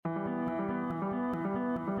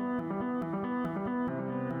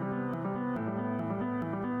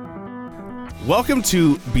Welcome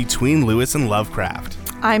to Between Lewis and Lovecraft.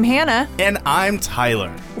 I'm Hannah. And I'm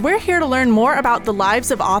Tyler. We're here to learn more about the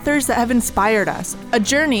lives of authors that have inspired us, a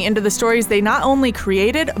journey into the stories they not only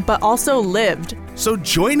created, but also lived. So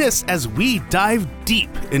join us as we dive deep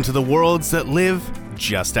into the worlds that live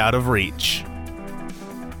just out of reach.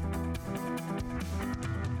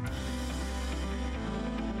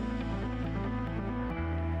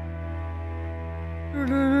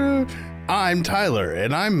 I'm Tyler,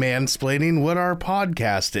 and I'm mansplaining what our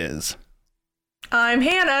podcast is. I'm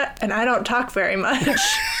Hannah, and I don't talk very much.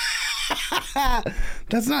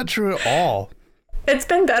 That's not true at all. It's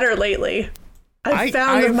been better lately. I've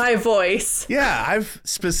found my voice. Yeah, I've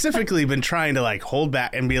specifically been trying to hold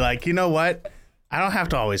back and be like, you know what? I don't have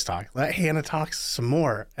to always talk. Let Hannah talk some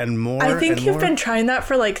more and more. I think you've been trying that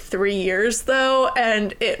for 3 years, though,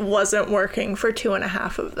 and it wasn't working for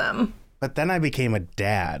 2.5 of them. But then I became a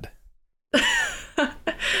dad.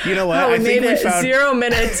 You know what? I think we found 0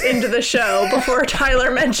 minutes into the show before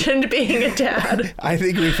Tyler mentioned being a dad. I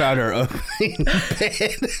think we found our opening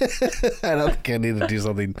bit. I don't think I need to do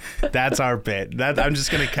something. That's our bit. I'm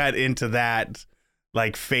just gonna cut into that,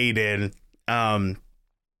 fade in.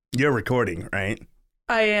 You're recording, right?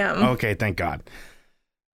 I am. Okay, thank God.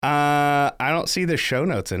 I don't see the show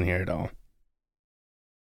notes in here at all.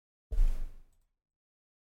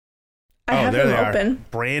 I have there them they open. Are.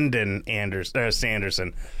 Brandon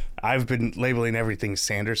Sanderson. I've been labeling everything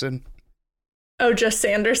Sanderson. Oh, just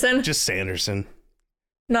Sanderson? Just Sanderson.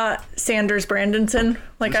 Not Sanders Brandonson,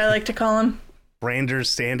 like I like to call him. Branders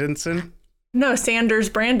Sanderson? No, Sanders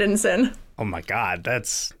Brandonson. Oh my God,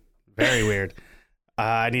 that's very weird.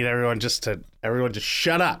 I need everyone just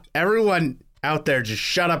shut up. Everyone out there, just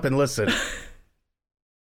shut up and listen.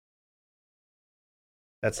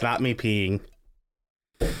 That's not me peeing.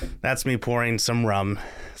 That's me pouring some rum,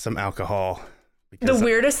 some alcohol. The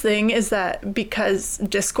weirdest thing is that because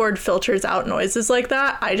Discord filters out noises like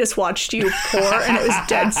that, I just watched you pour and it was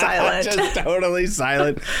dead silent. Just totally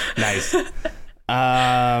silent. Nice.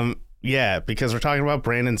 Yeah, because we're talking about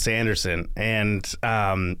Brandon Sanderson and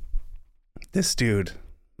this dude,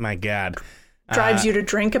 my God. Drives you to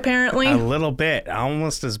drink, apparently? A little bit.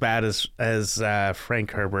 Almost as bad as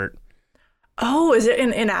Frank Herbert. Oh, is it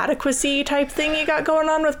an inadequacy type thing you got going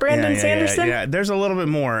on with Brandon Sanderson? Yeah, there's a little bit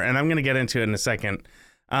more, and I'm going to get into it in a second.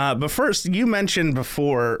 But first, you mentioned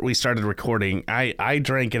before we started recording, I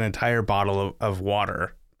drank an entire bottle of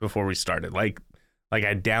water before we started. Like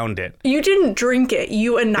I downed it. You didn't drink it.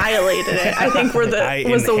 You annihilated it. I think was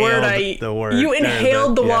the word. You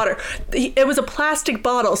inhaled the water. It was a plastic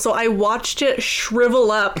bottle, so I watched it shrivel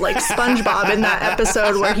up like SpongeBob in that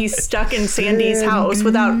episode where he's stuck in Sandy's house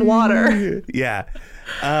without water. Yeah.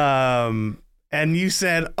 And you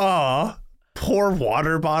said, "Oh, poor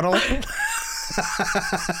water bottle."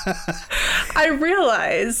 I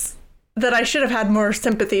realize that I should have had more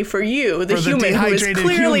sympathy for you, the human who is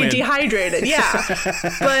clearly dehydrated. Yeah.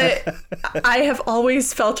 But I have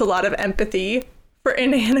always felt a lot of empathy for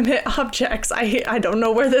inanimate objects. I don't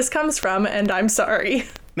know where this comes from, and I'm sorry.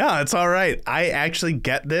 No, it's all right. I actually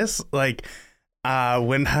get this. When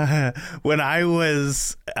I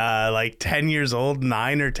was 10 years old,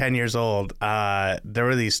 9 or 10 years old, there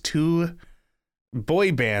were these two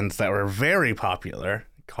boy bands that were very popular.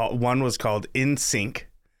 One was called NSYNC.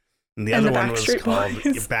 And the other one was called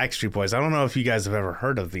Backstreet Boys. I don't know if you guys have ever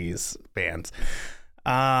heard of these bands.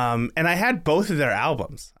 And I had both of their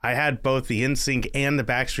albums. I had both the NSYNC and the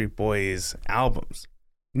Backstreet Boys albums.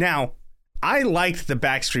 Now, I liked the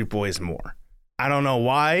Backstreet Boys more. I don't know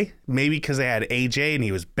why. Maybe because I had AJ and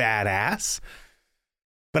he was badass.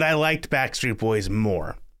 But I liked Backstreet Boys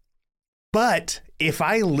more. But if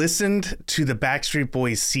I listened to the Backstreet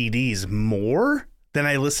Boys CDs more than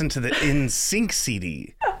I listened to the NSYNC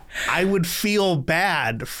CD, I would feel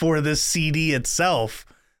bad for the CD itself,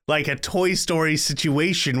 like a Toy Story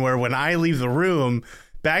situation where when I leave the room,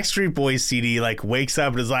 Backstreet Boys CD wakes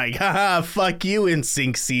up and is like, haha, fuck you,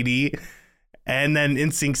 NSYNC CD. And then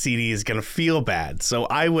NSYNC CD is going to feel bad. So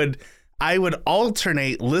I would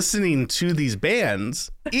alternate listening to these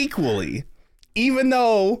bands equally, even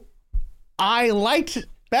though I liked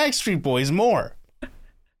Backstreet Boys more.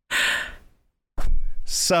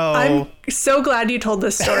 So I'm so glad you told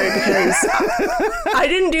this story because I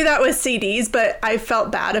didn't do that with CDs, but I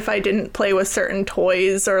felt bad if I didn't play with certain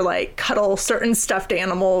toys or cuddle certain stuffed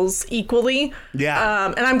animals equally. Yeah.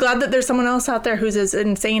 And I'm glad that there's someone else out there who's as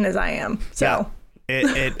insane as I am. So yeah.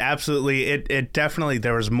 It absolutely, it definitely,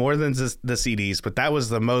 there was more than the CDs, but that was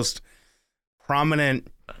the most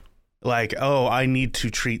prominent, I need to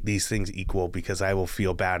treat these things equal because I will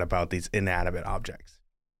feel bad about these inanimate objects.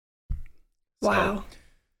 Wow.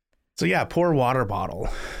 So yeah, pour water bottle.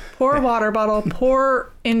 Pour water bottle.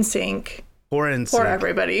 Pour NSYNC. Pour NSYNC. Pour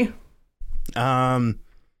everybody.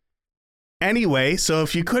 Anyway, so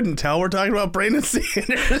if you couldn't tell, we're talking about Brandon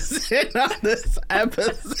Sanderson on this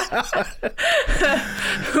episode.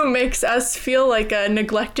 Who makes us feel like a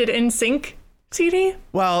neglected NSYNC CD?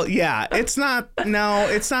 Well, yeah, it's not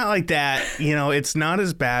like that. You know, it's not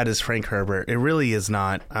as bad as Frank Herbert. It really is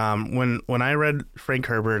not. When I read Frank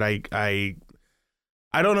Herbert,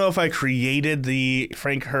 I don't know if I created the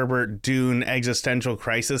Frank Herbert Dune Existential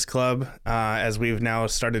Crisis Club, as we've now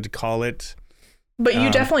started to call it. But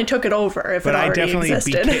you definitely took it over if it already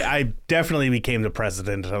existed. I definitely became the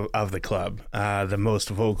president of the club, the most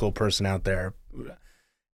vocal person out there.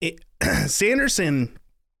 Sanderson,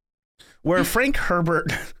 where Frank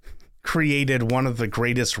Herbert created one of the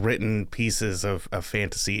greatest written pieces of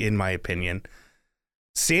fantasy, in my opinion,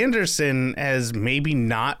 Sanderson has maybe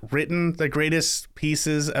not written the greatest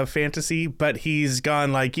pieces of fantasy, but he's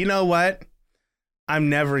gone like, you know what? I'm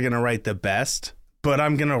never going to write the best, but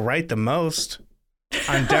I'm going to write the most.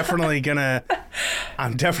 I'm definitely gonna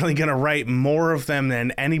write more of them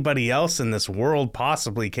than anybody else in this world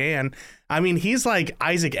possibly can. I mean, he's like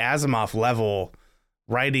Isaac Asimov level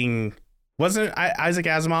writing. Wasn't it Isaac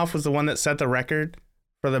Asimov was the one that set the record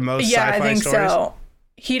for the most sci-fi I think stories? So.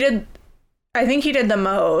 I think he did the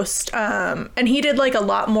most. And he did like a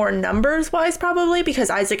lot more numbers wise probably because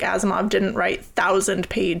Isaac Asimov didn't write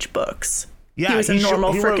 1,000-page books. Yeah, he was a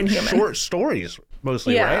normal freaking human. Short stories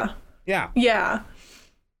mostly, right? Yeah. Yeah.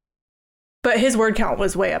 But his word count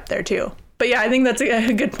was way up there, too. But yeah, I think that's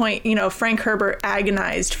a good point. You know, Frank Herbert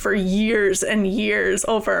agonized for years and years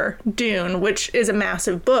over Dune, which is a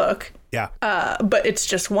massive book. Yeah. But it's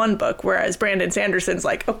just one book, whereas Brandon Sanderson's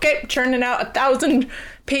like, okay, churning out 1,000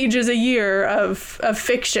 pages a year of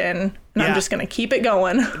fiction, and I'm just going to keep it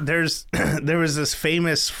going. There was this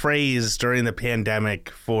famous phrase during the pandemic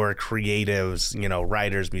for creatives, you know,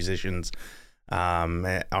 writers, musicians,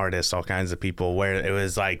 artists, all kinds of people, where it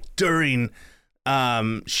was like during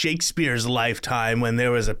Shakespeare's lifetime when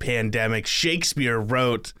there was a pandemic, Shakespeare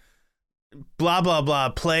wrote blah blah blah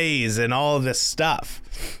plays and all of this stuff,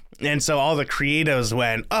 and so all the creatives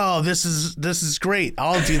went, oh, this is great,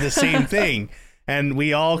 I'll do the same thing. And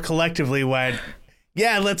we all collectively went,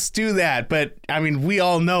 yeah, let's do that. But I mean, we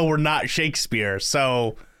all know we're not Shakespeare,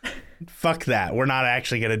 so fuck that, we're not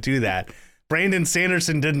actually gonna do that. Brandon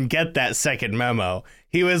Sanderson didn't get that second memo.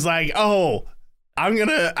 He was like, "Oh, I'm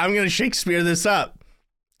gonna Shakespeare this up,"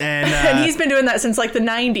 and and he's been doing that since like the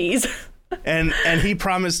 90s. and he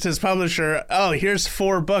promised his publisher, "Oh, here's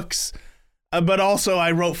 4 books, but also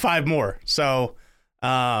I wrote 5 more. So,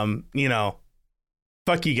 you know,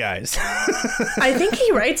 fuck you guys." I think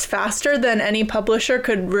he writes faster than any publisher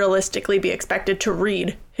could realistically be expected to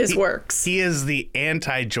read his works. He is the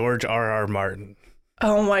anti-George R.R. Martin.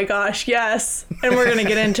 Oh my gosh, yes. And we're going to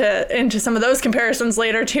get into some of those comparisons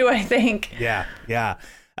later too, I think. Yeah.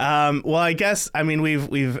 Well, I guess, I mean,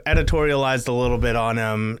 we've editorialized a little bit on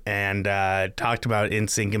him and talked about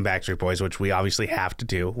NSYNC and Backstreet Boys, which we obviously have to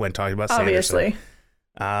do when talking about Sanderson. Obviously.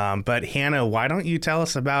 But Hannah, why don't you tell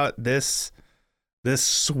us about this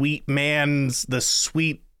sweet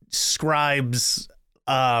scribe's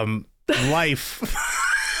life?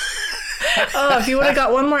 Oh, if you would have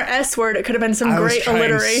got one more S word, it could have been some great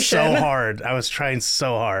alliteration. I was trying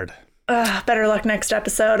so hard. Better luck next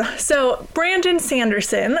episode. So, Brandon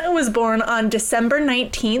Sanderson was born on December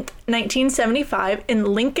 19th, 1975 in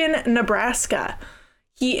Lincoln, Nebraska.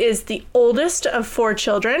 He is the oldest of 4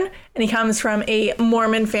 children, and he comes from a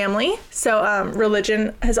Mormon family. So,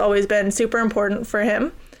 religion has always been super important for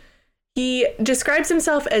him. He describes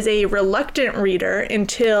himself as a reluctant reader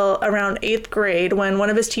until around 8th grade when one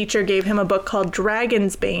of his teachers gave him a book called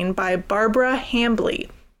Dragon's Bane by Barbara Hambly.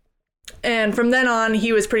 And from then on,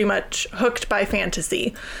 he was pretty much hooked by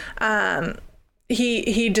fantasy.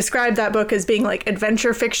 He described that book as being like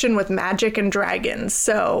adventure fiction with magic and dragons.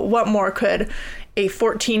 So what more could a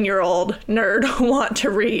 14-year-old nerd want to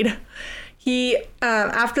read? He,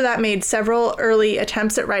 after that, made several early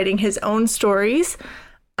attempts at writing his own stories.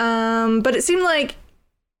 But it seemed like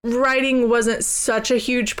writing wasn't such a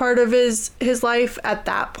huge part of his life at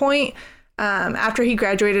that point. After he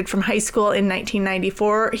graduated from high school in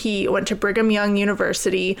 1994, he went to Brigham Young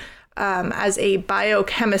University as a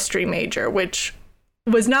biochemistry major, which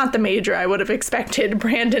was not the major I would have expected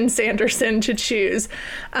Brandon Sanderson to choose.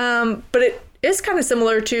 But it is kind of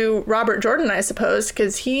similar to Robert Jordan, I suppose,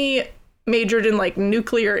 because he majored in like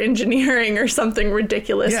nuclear engineering or something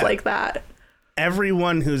ridiculous like that.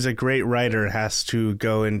 Everyone who's a great writer has to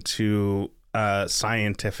go into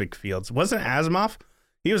scientific fields. Wasn't Asimov?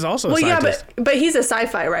 He was also a scientist. Yeah, but he's a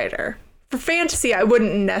sci-fi writer. For fantasy, I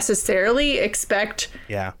wouldn't necessarily expect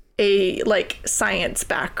a like science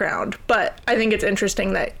background, but I think it's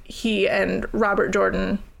interesting that he and Robert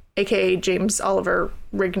Jordan, aka James Oliver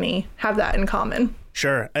Rigney, have that in common.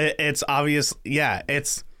 Sure. It's obvious. Yeah,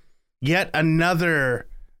 it's yet another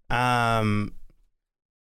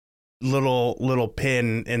little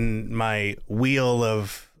pin in my wheel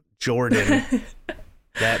of Jordan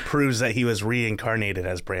that proves that he was reincarnated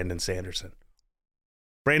as Brandon Sanderson.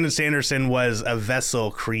 Brandon Sanderson was a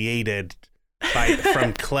vessel created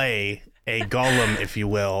from clay, a golem, if you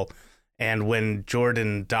will. And when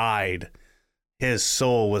Jordan died, his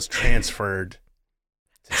soul was transferred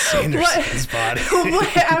to Sanderson's body. What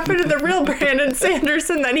happened to the real Brandon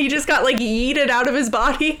Sanderson? Then he just got like yeeted out of his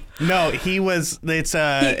body? No, he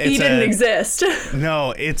didn't exist.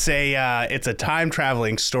 No, it's a time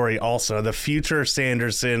traveling story. Also, the future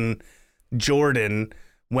Sanderson, Jordan,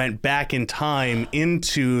 went back in time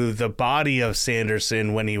into the body of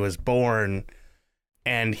Sanderson when he was born,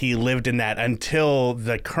 and he lived in that until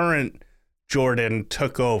the current Jordan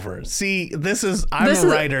took over. See, I'm a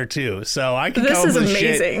writer too, so I can come up with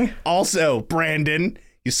amazing shit. Also, Brandon,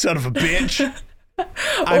 you son of a bitch.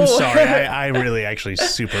 I'm sorry. I really actually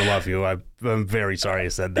super love you. I'm very sorry I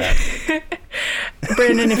said that.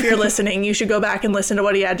 Brandon, if you're listening, you should go back and listen to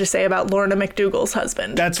what he had to say about Lorna McDougal's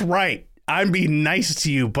husband. That's right. I'm being nice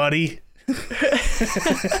to you, buddy.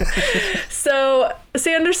 So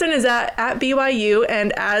Sanderson is at BYU,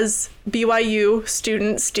 and as BYU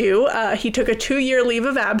students do, he took a 2-year leave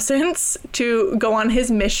of absence to go on his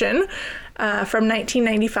mission from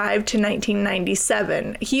 1995 to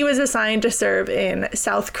 1997. He was assigned to serve in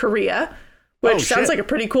South Korea, which sounds like a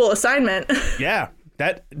pretty cool assignment. Yeah,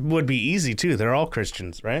 that would be easy too. They're all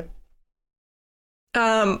Christians, right?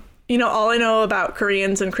 All I know about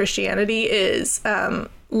Koreans and Christianity is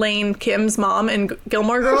Lane Kim's mom in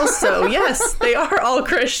Gilmore Girls. So yes, they are all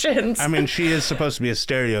Christians. I mean, she is supposed to be a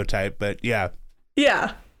stereotype, but yeah.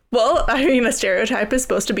 Yeah. Well, I mean, a stereotype is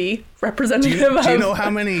supposed to be representative of... Do you know how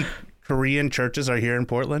many Korean churches are here in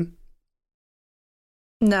Portland?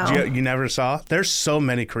 No. You never saw? There's so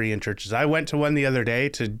many Korean churches. I went to one the other day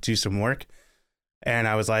to do some work, and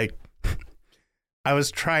I was like,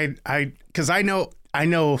 because I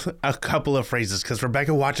know a couple of phrases because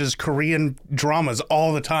Rebecca watches Korean dramas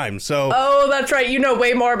all the time. So that's right. You know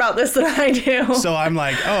way more about this than I do. So I'm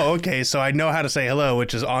like, okay. So I know how to say hello,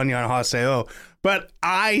 which is annyeonghaseyo. But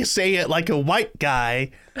I say it like a white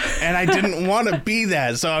guy, and I didn't want to be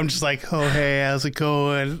that. So I'm just like, oh, hey, how's it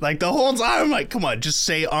going? Like the whole time, I'm like, come on, just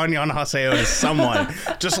say annyeonghaseyo to someone.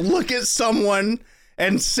 Just look at someone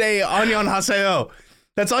and say annyeonghaseyo.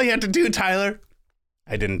 That's all you have to do, Tyler.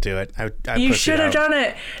 I didn't do it. You should have done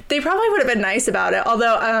it. They probably would have been nice about it.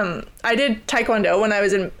 Although I did Taekwondo when I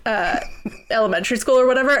was in elementary school or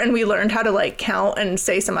whatever, and we learned how to like count and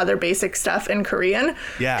say some other basic stuff in Korean.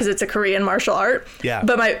 Yeah. Because it's a Korean martial art. Yeah.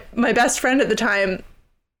 But my best friend at the time,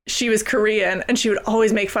 she was Korean, and she would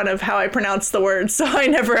always make fun of how I pronounced the words. So I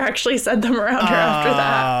never actually said them around her after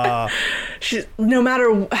that. No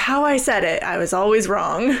matter how I said it, I was always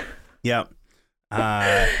wrong. Yep.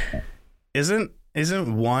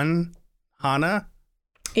 Isn't one Hana?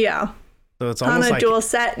 Yeah. So it's almost Hana, like... dual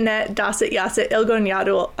set, net, dasit, yasit, ilgon,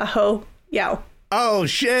 yadul, aho, yao. Oh,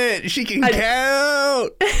 shit. She can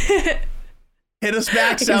count. Hit us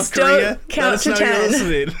back, South Korea. Count to 10.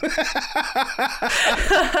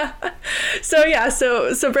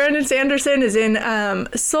 So Brandon Sanderson is in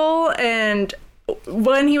Seoul, and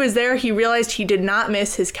when he was there, he realized he did not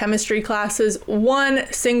miss his chemistry classes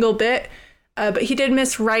one single bit. But he did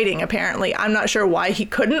miss writing, apparently. I'm not sure why he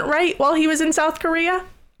couldn't write while he was in South Korea.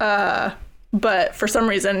 But for some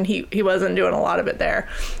reason, he wasn't doing a lot of it there.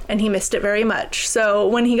 And he missed it very much. So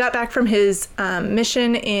when he got back from his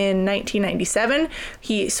mission in 1997,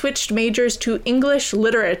 he switched majors to English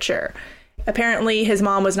literature. Apparently, his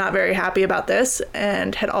mom was not very happy about this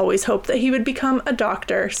and had always hoped that he would become a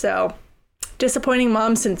doctor. So disappointing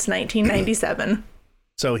mom since 1997.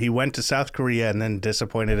 So he went to South Korea and then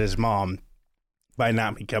disappointed his mom by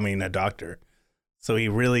not becoming a doctor. So he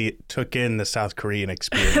really took in the South Korean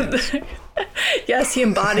experience. Yes, he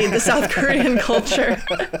embodied the South Korean culture.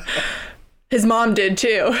 His mom did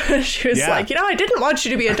too. She was like, I didn't want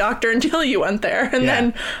you to be a doctor until you went there. And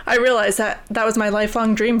then I realized that was my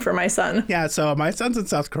lifelong dream for my son. Yeah, so my son's in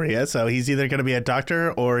South Korea, so he's either going to be a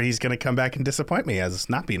doctor or he's going to come back and disappoint me as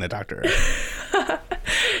not being a doctor.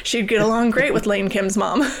 She'd get along great with Lane Kim's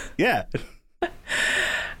mom. Yeah.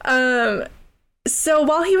 So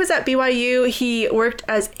while he was at BYU, he worked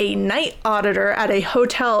as a night auditor at a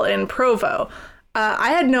hotel in Provo. I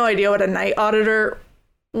had no idea what a night auditor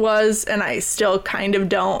was, and I still kind of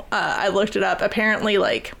don't. I looked it up. Apparently,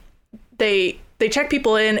 like, they check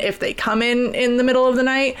people in if they come in the middle of the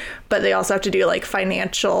night, but they also have to do like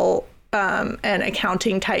financial and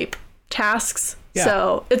accounting type tasks. Yeah.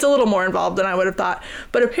 So it's a little more involved than I would have thought.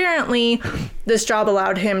 But apparently this job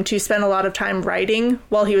allowed him to spend a lot of time writing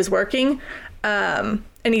while he was working. And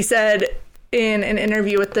he said in an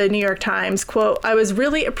interview with the New York Times, quote, "I was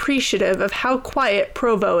really appreciative of how quiet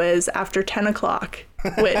Provo is after 10 o'clock,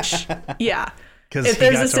 which, yeah. If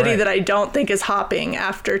there's a city that I don't think is hopping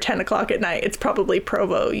after 10 o'clock at night, it's probably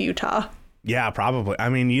Provo, Utah. Yeah, probably. I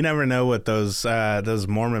mean, you never know what those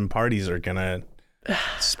Mormon parties are going to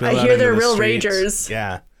spill out. I hear they're real ragers.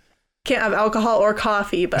 Yeah. Can't have alcohol or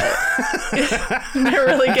coffee, but they're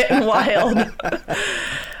really getting wild.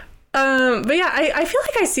 But yeah, I feel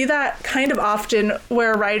like I see that kind of often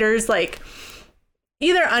where writers like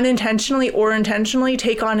either unintentionally or intentionally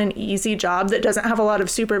take on an easy job that doesn't have a lot of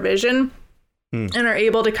supervision and are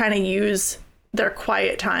able to kind of use their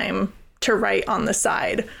quiet time to write on the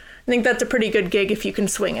side. I think that's a pretty good gig if you can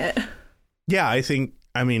swing it. Yeah, I feel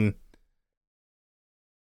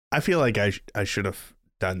like I should have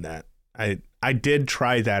done that. I did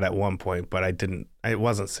try that at one point, but it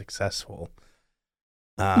wasn't successful.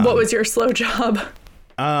 What was your slow job?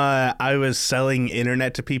 I was selling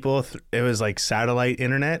internet to people. It was like satellite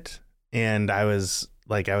internet, and I was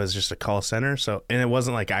just a call center. So, and it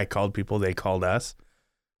wasn't like I called people; they called us.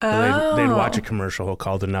 So they'd watch a commercial,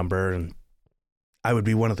 call the number, and I would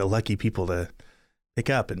be one of the lucky people to pick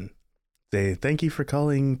up and say, "Thank you for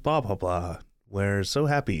calling blah blah blah. We're so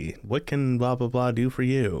happy. What can blah blah blah do for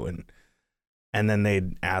you?" And then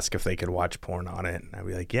they'd ask if they could watch porn on it. And I'd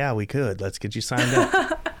be like, "Yeah, we could. Let's get you signed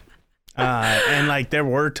up." And like there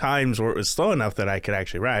were times where it was slow enough that I could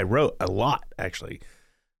actually write. I wrote a lot actually.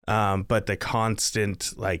 But the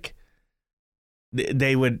constant, like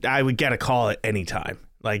I would get a call at any time.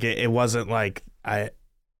 Like it wasn't like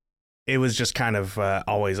it was just kind of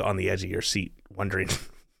always on the edge of your seat wondering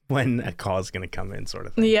when a call is going to come in, sort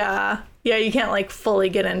of thing. Yeah. Yeah. You can't like fully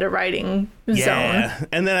get into writing zone.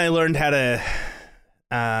 And then I learned how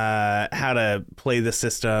to play the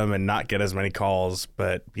system and not get as many calls,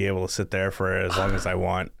 but be able to sit there for as long as I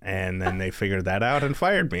want. And then they figured that out and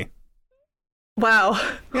fired me. Wow.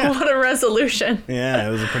 Yeah. What a resolution. Yeah,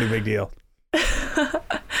 it was a pretty big deal.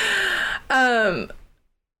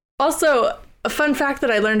 Also, a fun fact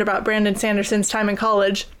that I learned about Brandon Sanderson's time in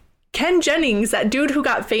college, Ken Jennings, that dude who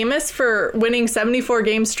got famous for winning 74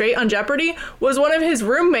 games straight on Jeopardy, was one of his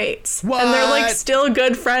roommates. What? And they're like still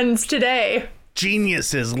good friends today.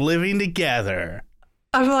 Geniuses living together.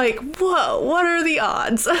 I'm like, whoa, what are the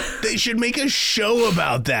odds? They should make a show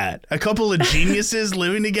about that. A couple of geniuses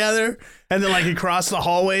living together, and then like across the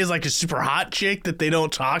hallway is like a super hot chick that they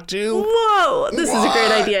don't talk to. Whoa, this is a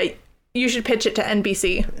great idea. You should pitch it to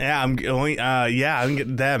NBC. Yeah, I'm going. I'm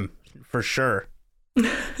getting them for sure.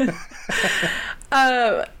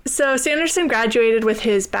 So Sanderson graduated with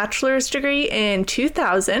his bachelor's degree in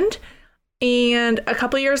 2000. And a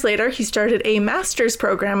couple years later, he started a master's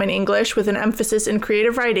program in English with an emphasis in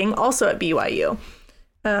creative writing, also at BYU.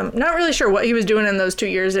 Not really sure what he was doing in those 2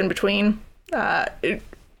 years in between.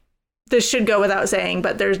 This should go without saying,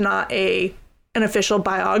 but there's not an official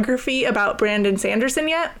biography about Brandon Sanderson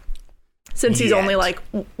yet. Since he's only like,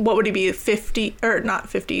 what would he be, 50, or not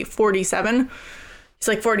 50, 47? He's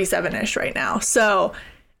like 47-ish right now. So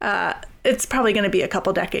it's probably going to be a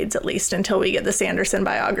couple decades at least until we get the Sanderson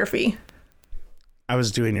biography. I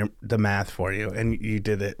was doing the math for you, and you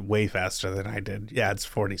did it way faster than I did. Yeah, it's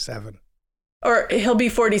 47. Or he'll be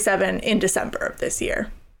 47 in December of this year.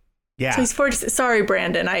 Yeah. So he's 40. Sorry,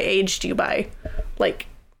 Brandon, I aged you by like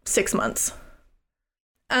 6 months.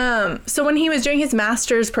 So when he was doing his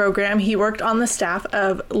master's program, he worked on the staff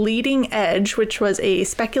of Leading Edge, which was a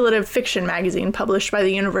speculative fiction magazine published by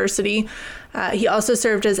the university. He also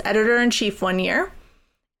served as editor-in-chief 1 year.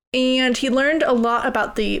 And he learned a lot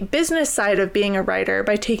about the business side of being a writer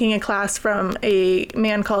by taking a class from a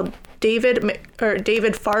man called David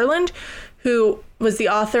Farland, who was the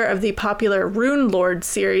author of the popular Rune Lords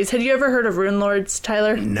series. Had you ever heard of Rune Lords,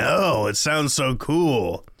 Tyler? No, it sounds so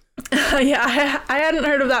cool. Yeah, I hadn't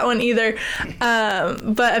heard of that one either.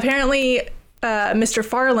 But apparently, Mr.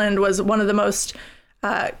 Farland was one of the most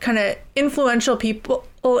kind of influential people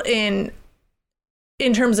in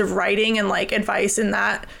terms of writing and like advice in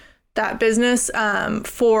that business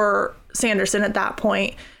for Sanderson at that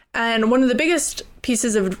point. And one of the biggest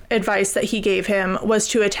pieces of advice that he gave him was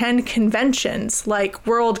to attend conventions like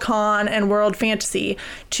Worldcon and World Fantasy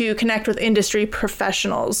to connect with industry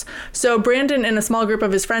professionals. So Brandon and a small group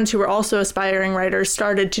of his friends who were also aspiring writers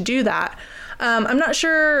started to do that. I'm not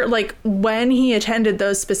sure like when he attended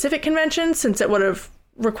those specific conventions, since it would have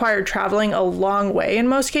required traveling a long way in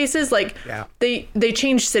most cases. Like they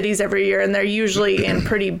change cities every year, and they're usually in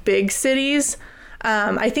pretty big cities.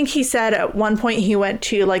 I think he said at one point he went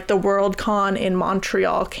to like the Worldcon in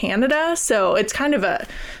Montreal, Canada. So it's kind of a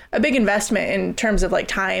big investment in terms of like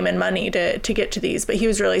time and money to get to these, but he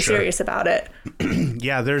was really serious about it.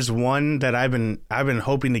 Yeah, there's one that I've been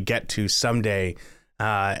hoping to get to someday,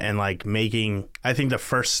 and like making, I think the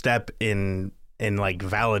first step in like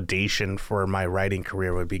validation for my writing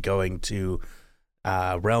career would be going to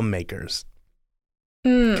Realm Makers,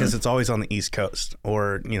 because it's always on the East Coast,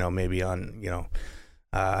 or maybe on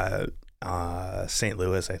St.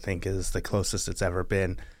 Louis, I think is the closest it's ever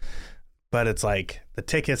been. But it's like the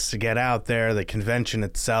tickets to get out there, the convention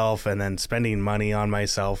itself, and then spending money on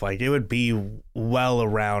myself. Like it would be well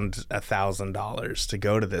around $1,000 to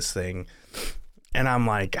go to this thing. And I'm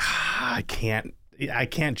like, I can't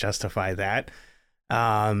justify that.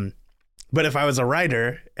 But if I was a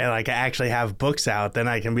writer and like I actually have books out, then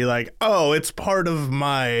I can be like, oh, it's part of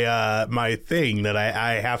my my thing that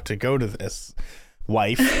I have to go to this,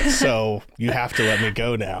 wife. So you have to let me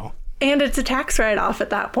go now. And it's a tax write-off at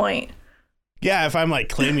that point. Yeah, if I'm like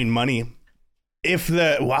claiming money, I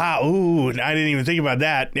didn't even think about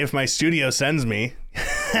that. If my studio sends me,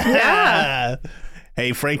 yeah.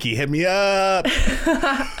 Hey Frankie, hit me up.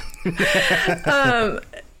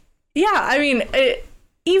 Yeah, I mean,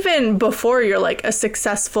 even before you're like a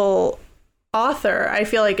successful author, I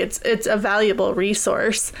feel like it's a valuable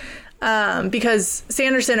resource. Because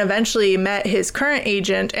Sanderson eventually met his current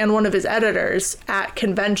agent and one of his editors at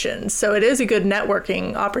conventions. So it is a good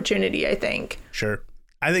networking opportunity, I think. Sure.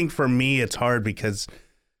 I think for me, it's hard because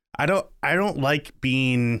I don't like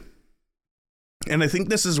being, and I think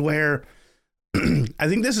this is where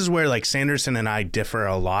like Sanderson and I differ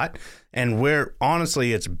a lot, and where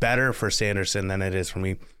honestly it's better for Sanderson than it is for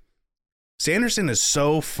me. Sanderson is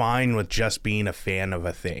so fine with just being a fan of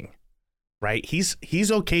a thing. Right? He's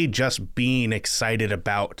okay just being excited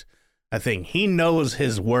about a thing. He knows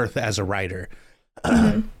his worth as a writer.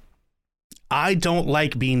 Mm-hmm. I don't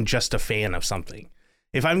like being just a fan of something.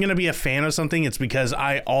 If I'm going to be a fan of something, it's because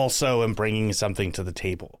I also am bringing something to the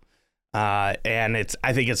table. And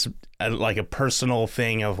I think it's like a personal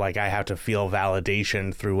thing of like, I have to feel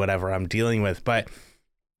validation through whatever I'm dealing with. But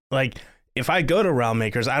like, if I go to Realm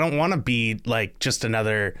Makers, I don't want to be like just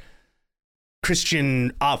another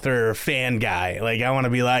Christian author fan guy. Like I want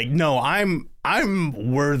to be like, no,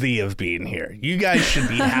 I'm worthy of being here. You guys should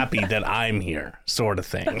be happy that I'm here, sort of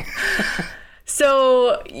thing.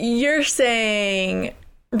 So you're saying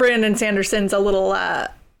Brandon Sanderson's a little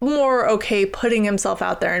more okay putting himself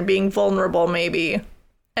out there and being vulnerable, maybe,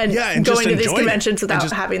 and going to these conventions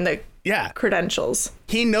without having the credentials.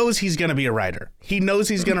 He knows he's going to be a writer. He knows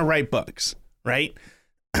he's going to write books, right?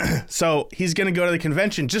 So he's going to go to the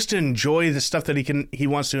convention just to enjoy the stuff that he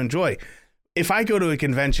wants to enjoy. If I go to a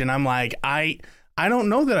convention, I'm like, I don't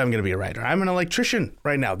know that I'm going to be a writer. I'm an electrician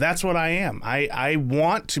right now. That's what I am. I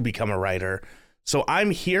want to become a writer. So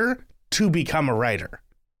I'm here to become a writer.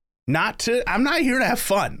 I'm not here to have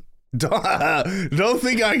fun. Don't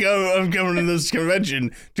think I'm coming to this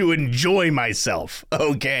convention to enjoy myself.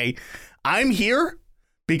 Okay. I'm here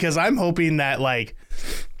because I'm hoping that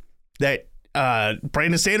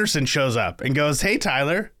Brandon Sanderson shows up and goes, hey,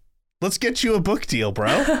 Tyler, let's get you a book deal,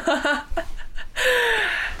 bro.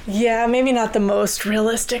 Yeah, maybe not the most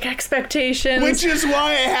realistic expectations. Which is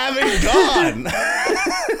why I haven't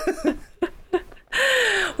gone.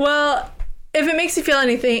 Well, if it makes you feel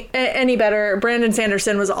any better, Brandon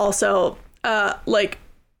Sanderson was also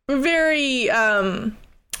very, I don't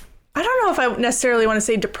know if I necessarily want to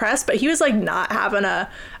say depressed, but he was like not having a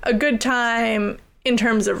good time in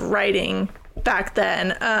terms of writing back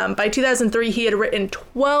then. By 2003, he had written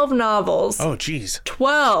 12 novels. Oh, geez.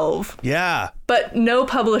 12. Yeah. But no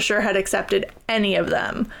publisher had accepted any of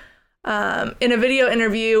them. In a video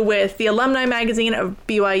interview with the alumni magazine of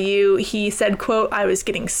BYU, he said, quote, I was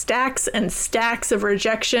getting stacks and stacks of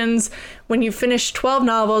rejections. When you finish 12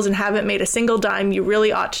 novels and haven't made a single dime, you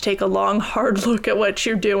really ought to take a long, hard look at what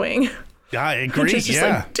you're doing. Yeah, I agree. Which is just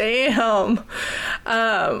like, damn.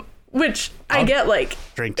 Which I get like...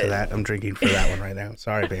 Drink to that. I'm drinking for that one right now.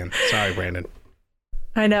 Sorry, man. Sorry, Brandon.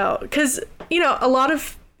 I know. Because, a lot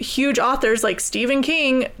of huge authors like Stephen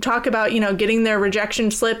King talk about, getting their rejection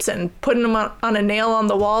slips and putting them on a nail on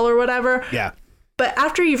the wall or whatever. Yeah. But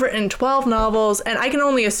after you've written 12 novels, and I can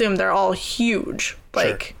only assume they're all huge,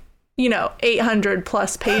 like, 800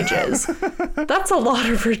 plus pages, that's a lot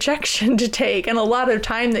of rejection to take and a lot of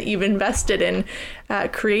time that you've invested in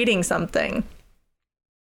creating something.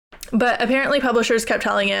 But apparently publishers kept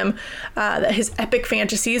telling him that his epic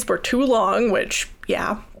fantasies were too long, which,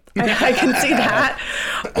 yeah, I can see that.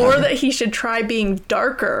 Or that he should try being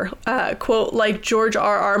darker, quote, like George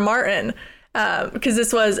R.R. Martin. Because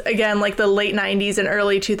this was, again, like the late 90s and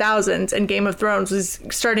early 2000s, and Game of Thrones was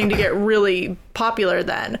starting to get really popular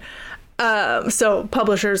then. So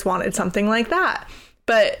publishers wanted something like that.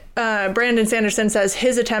 But Brandon Sanderson says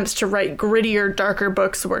his attempts to write grittier, darker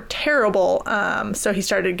books were terrible. So he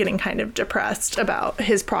started getting kind of depressed about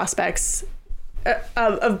his prospects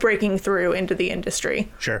of breaking through into the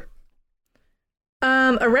industry. Sure.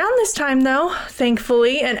 Around this time, though,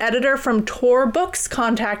 thankfully, an editor from Tor Books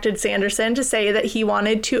contacted Sanderson to say that he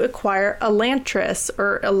wanted to acquire Elantris,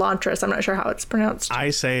 or Elantris. I'm not sure how it's pronounced.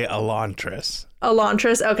 I say Elantris.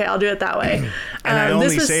 Elantris? Okay, I'll do it that way. And I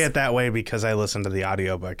only say it that way because I listened to the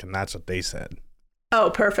audiobook, and that's what they said.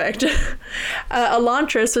 Oh, perfect.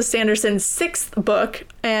 Elantris was Sanderson's 6th book,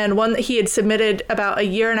 and one that he had submitted about a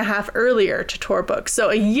year and a half earlier to Tor Books. So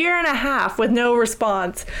a year and a half with no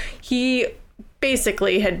response. He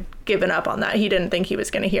basically had given up on that. He didn't think he was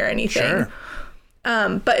going to hear anything. Sure.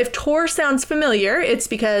 But if Tor sounds familiar, it's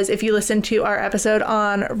because if you listen to our episode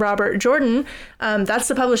on Robert Jordan, that's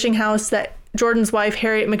the publishing house that Jordan's wife,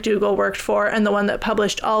 Harriet McDougall, worked for, and the one that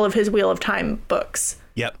published all of his Wheel of Time books.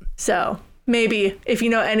 Yep. So maybe if you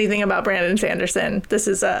know anything about Brandon Sanderson, this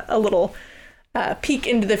is a little peek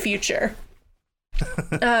into the future.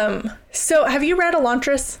 So have you read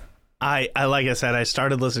Elantris? I like I said, I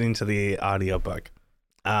started listening to the audiobook.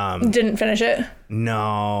 Didn't finish it?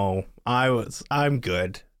 No, I'm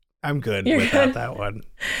good. You're without good. That one.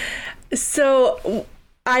 So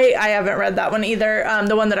I haven't read that one either.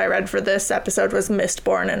 The one that I read for this episode was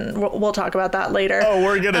Mistborn, and we'll talk about that later. Oh,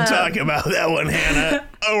 we're going to talk about that one, Hannah.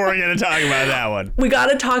 We're going to talk about that one. We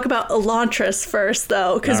got to talk about Elantris first,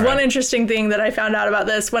 though, because one interesting thing that I found out about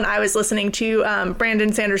this when I was listening to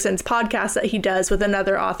Brandon Sanderson's podcast that he does with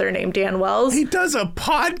another author named Dan Wells. He does a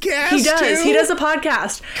podcast, He does. too? He does a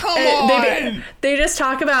podcast. Come on! They just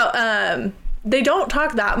talk about... they don't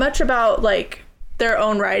talk that much about, like, their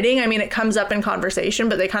own writing. I mean, it comes up in conversation,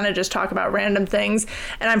 but they kind of just talk about random things,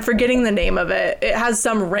 and I'm forgetting the name of it. It has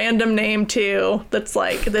some random name too that's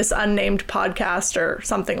like this unnamed podcast or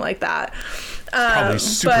something like that. Probably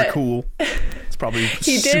super cool. It's probably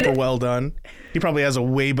super well done. He probably has a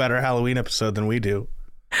way better Halloween episode than we do.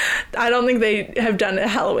 I don't think they have done a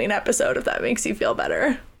Halloween episode, if that makes you feel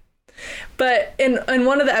better. But in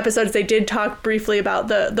one of the episodes, they did talk briefly about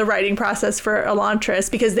the writing process for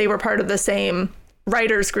Elantris, because they were part of the same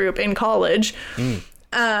writers group in college.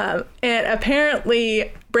 And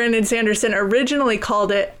apparently Brandon Sanderson originally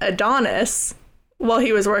called it Adonis while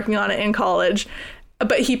he was working on it in college,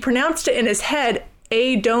 but he pronounced it in his head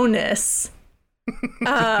Adonis,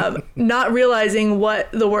 not realizing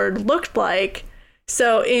what the word looked like.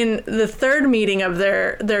 So in the third meeting of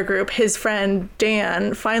their group, his friend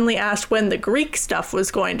Dan finally asked when the Greek stuff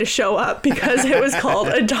was going to show up, because it was called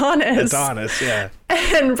Adonis. Adonis, yeah.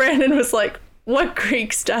 And Brandon was like, what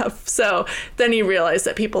Greek stuff? So then he realized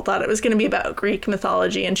that people thought it was going to be about Greek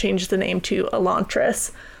mythology and changed the name to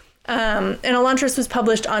Elantris. And Elantris was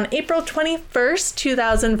published on April 21st,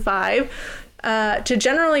 2005, to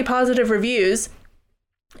generally positive reviews.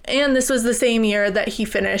 And this was the same year that he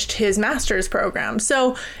finished his master's program.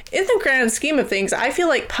 So in the grand scheme of things, I feel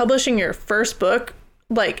like publishing your first book,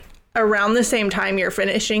 like around the same time you're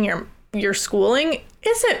finishing your schooling,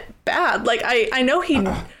 isn't bad. Like I know he'd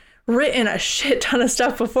written a shit ton of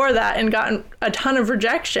stuff before that and gotten a ton of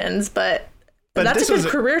rejections, but that's a good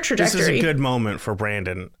career trajectory. This is a good moment for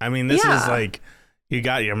Brandon. I mean, this is like, you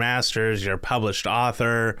got your master's, you're a published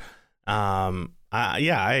author.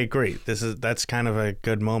 I agree. That's kind of a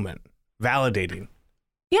good moment. Validating.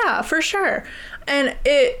 Yeah, for sure. And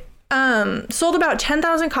it sold about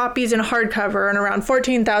 10,000 copies in hardcover and around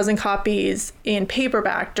 14,000 copies in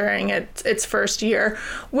paperback during its first year,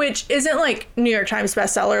 which isn't like New York Times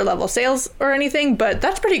bestseller level sales or anything, but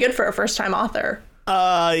that's pretty good for a first-time author.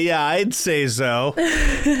 Yeah, I'd say so.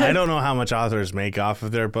 I don't know how much authors make off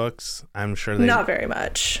of their books. I'm sure they... Not very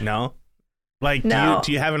much. No? Like, no.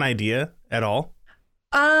 Do you have an idea at all?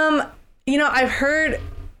 I've heard,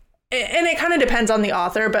 and it kind of depends on the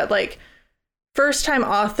author, but like first-time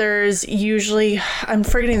authors usually, I'm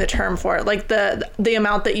forgetting the term for it, like the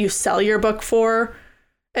amount that you sell your book for,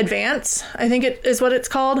 advance, I think it is what it's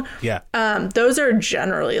called. Yeah. Those are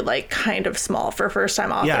generally like kind of small for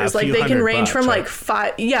first-time authors. Yeah, like they can range from right? like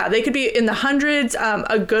five. Yeah, they could be in the hundreds.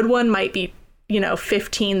 A good one might be,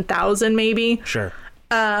 15,000 maybe. Sure.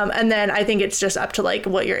 And then I think it's just up to like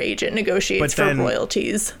what your agent negotiates for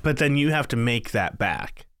royalties. But then you have to make that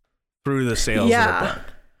back through the sales of the book.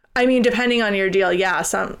 I mean, depending on your deal, yeah,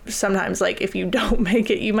 sometimes like if you don't make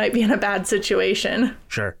it, you might be in a bad situation.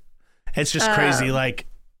 Sure. It's just crazy. Like,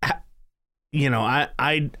 you know, I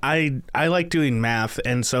like doing math.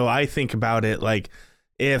 And so I think about it like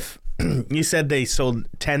if you said they sold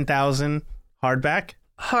 10,000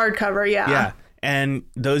 hardcover. Yeah. Yeah. And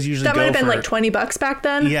those usually that might have been like $20 back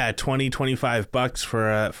then. Yeah. $25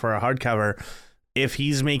 for a hardcover. If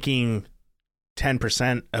he's making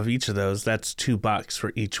 10% of each of those, that's $2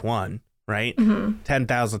 for each one, right?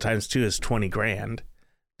 10,000 times 2 is 20 grand.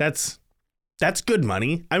 That's good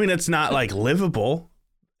money. I mean, it's not like livable,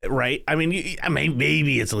 right? I mean,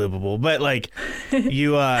 maybe it's livable, but like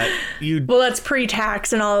you well, that's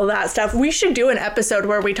pre-tax and all of that stuff. We should do an episode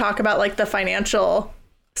where we talk about like the financial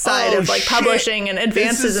side of like publishing and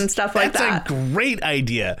advances and stuff like that. That's a great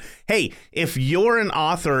idea. Hey, if you're an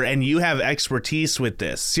author and you have expertise with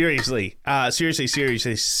this, seriously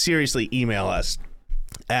email us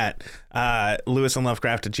at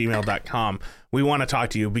lewisandlovecraft@gmail.com. We want to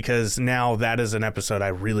talk to you because now that is an episode I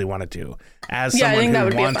really want to do. As someone I think that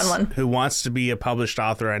would be a fun one. Who wants to be a published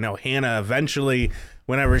author. I know Hannah eventually,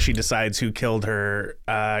 whenever she decides who killed her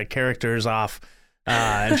characters off,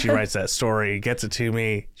 and she writes that story, gets it to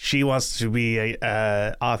me. She wants to be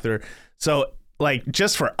a author. So like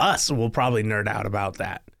just for us, we'll probably nerd out about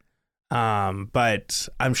that. But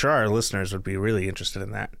I'm sure our listeners would be really interested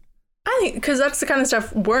in that. I think because that's the kind of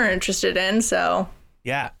stuff we're interested in. So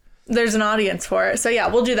yeah, there's an audience for it. So yeah,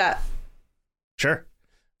 we'll do that. Sure.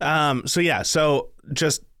 So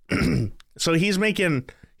just so he's making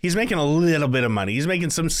a little bit of money. He's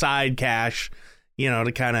making some side cash, you know,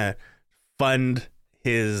 to kind of fund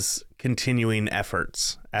his continuing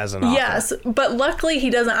efforts as an author. Yes, but luckily he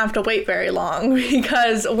doesn't have to wait very long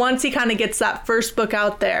because once he kind of gets that first book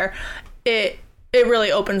out there, it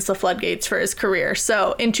really opens the floodgates for his career.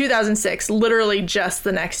 So in 2006, literally just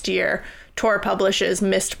the next year, Tor publishes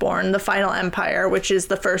Mistborn, The Final Empire, which is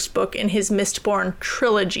the first book in his Mistborn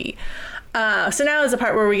trilogy. So now is the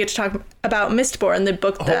part where we get to talk about Mistborn, the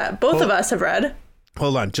book that both of us have read.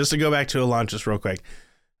 Hold on, just to go back to Elantris real quick.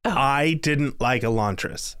 Oh. I didn't like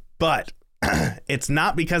Elantris, but it's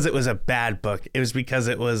not because it was a bad book. It was because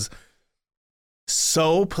it was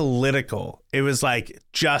so political. It was like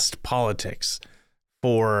just politics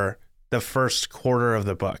for the first quarter of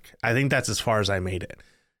the book. I think that's as far as I made it.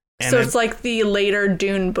 And so it's like the later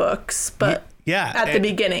Dune books, but at the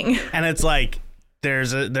beginning. And it's like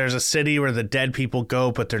there's a city where the dead people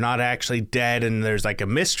go, but they're not actually dead, and there's like a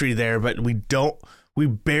mystery there, but we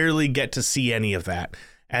barely get to see any of that.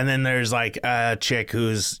 And then there's like a chick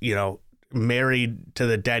who's, you know, married to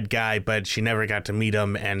the dead guy, but she never got to meet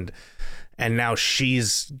him. And now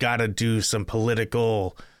she's got to do some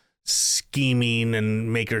political scheming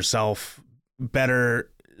and make herself better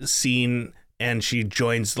seen. And she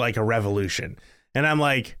joins like a revolution. And I'm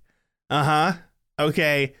like,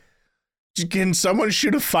 okay. Can someone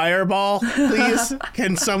shoot a fireball, please?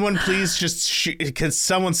 Can someone please just shoot? Can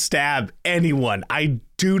someone stab anyone? I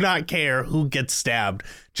do not care who gets stabbed.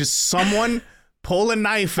 Just someone pull a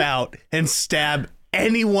knife out and stab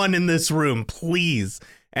anyone in this room, please.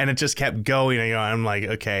 And it just kept going. And I'm like,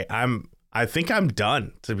 okay, I think I'm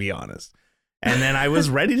done, to be honest. And then I was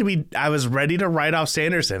ready to write off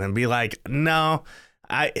Sanderson and be like, no,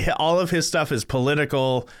 all of his stuff is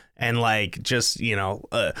political and like just, you know,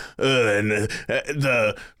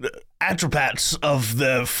 the Atropats of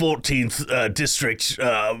the 14th district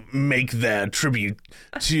make their tribute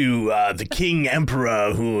to the King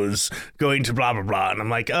Emperor who's going to blah, blah, blah. And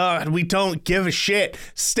I'm like, we don't give a shit.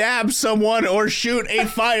 Stab someone or shoot a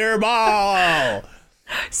fireball.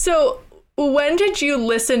 So when did you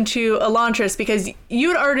listen to Elantris? Because you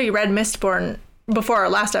had already read Mistborn before our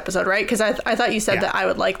last episode, right? Because I thought you said that I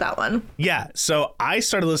would like that one. Yeah. So I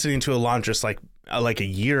started listening to Elantris like a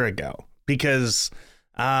year ago because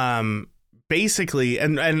basically,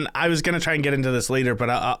 and I was going to try and get into this later, but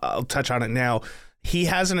I'll touch on it now. He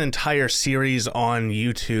has an entire series on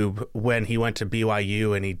YouTube when he went to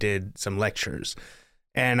BYU and he did some lectures.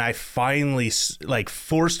 And I finally like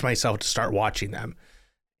forced myself to start watching them.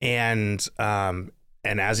 And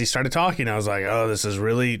as he started talking, I was like, oh, this is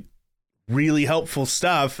really, really helpful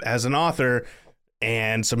stuff as an author.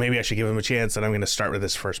 And so maybe I should give him a chance. And I'm going to start with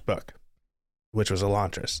his first book, which was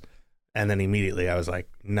Elantris. And then immediately I was like,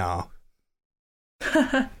 no.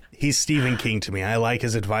 He's Stephen King to me. I like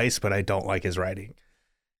his advice, but I don't like his writing.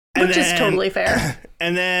 Which is totally fair.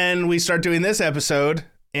 And then we start doing this episode.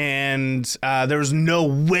 And there was no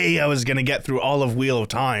way I was going to get through all of Wheel of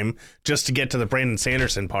Time just to get to the Brandon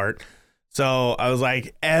Sanderson part. So I was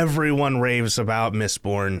like, everyone raves about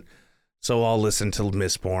Mistborn, so I'll listen to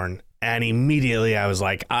Mistborn. And immediately I was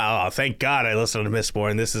like, oh, thank God I listened to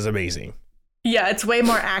Mistborn. This is amazing. Yeah, it's way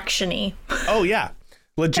more action-y. Oh, yeah.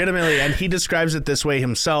 Legitimately. And he describes it this way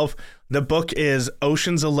himself. The book is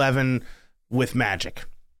Ocean's 11 with magic.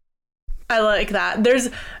 I like that. There's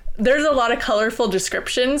a lot of colorful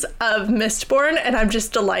descriptions of Mistborn, and I'm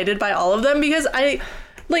just delighted by all of them because I've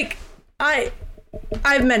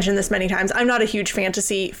mentioned this many times. I'm not a huge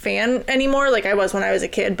fantasy fan anymore. Like I was when I was a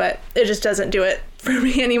kid, but it just doesn't do it for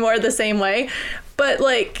me anymore the same way. But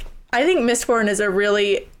like, I think Mistborn is a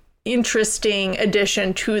really interesting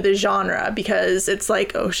addition to the genre because it's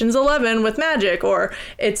like Ocean's 11 with magic, or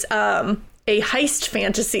it's a heist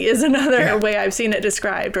fantasy is another way I've seen it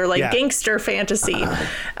described, or like gangster fantasy.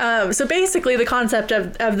 So basically the concept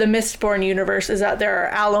of the Mistborn universe is that there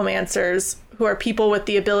are allomancers who are people with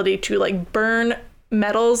the ability to like burn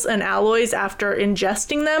metals and alloys after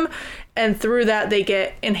ingesting them, and through that they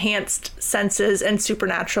get enhanced senses and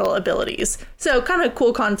supernatural abilities. So kind of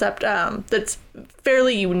cool concept that's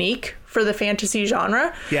fairly unique for the fantasy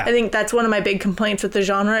genre. I think that's one of my big complaints with the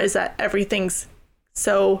genre is that everything's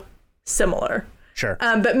so similar. Sure.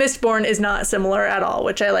 But Mistborn is not similar at all,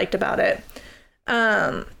 which I liked about it.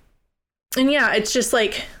 And yeah, it's just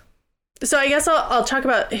like, so I guess I'll talk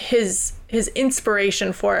about his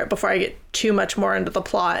inspiration for it before I get too much more into the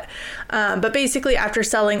plot. But basically, after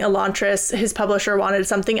selling Elantris, his publisher wanted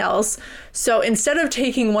something else. So instead of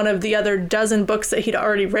taking one of the other dozen books that he'd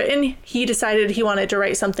already written, he decided he wanted to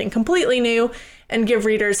write something completely new and give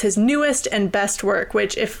readers his newest and best work,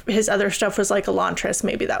 which if his other stuff was like Elantris,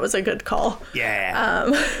 maybe that was a good call.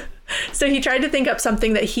 Yeah. So he tried to think up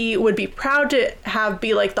something that he would be proud to have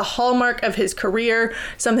be like the hallmark of his career,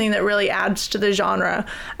 something that really adds to the genre.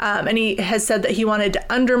 And he has said that he wanted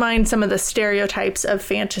to undermine some of the stereotypes of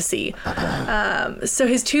fantasy. So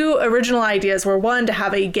his two original ideas were, one, to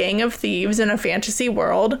have a gang of thieves in a fantasy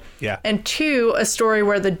world. Yeah. And two, a story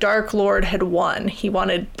where the Dark Lord had won. He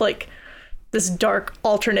wanted like this dark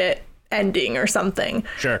alternate ending or something.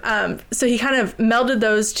 Sure. So he kind of melded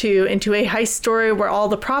those two into a heist story where all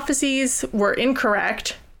the prophecies were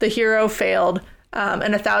incorrect, the hero failed, and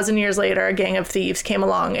 1,000 years later, a gang of thieves came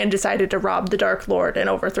along and decided to rob the Dark Lord and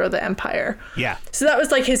overthrow the Empire. Yeah. So that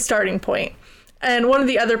was like his starting point. And one of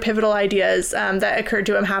the other pivotal ideas that occurred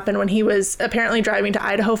to him happened when he was apparently driving to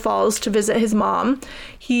Idaho Falls to visit his mom.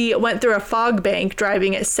 He went through a fog bank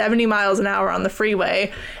driving at 70 miles an hour on the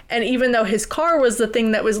freeway. And even though his car was the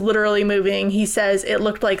thing that was literally moving, he says it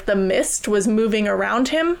looked like the mist was moving around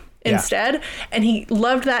him instead. And he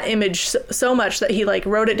loved that image so much that he like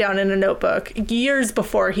wrote it down in a notebook years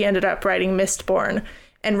before he ended up writing Mistborn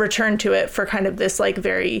and returned to it for kind of this like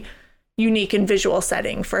very unique and visual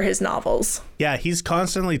setting for his novels. Yeah, he's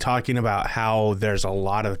constantly talking about how there's a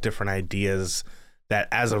lot of different ideas that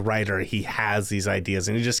as a writer, he has these ideas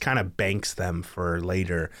and he just kind of banks them for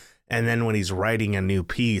later. And then when he's writing a new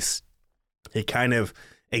piece, he kind of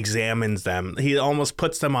examines them. He almost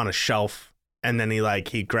puts them on a shelf and then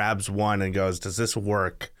he grabs one and goes, does this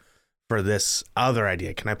work for this other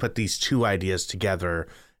idea? Can I put these two ideas together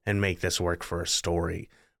and make this work for a story?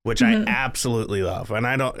 Which I absolutely love. And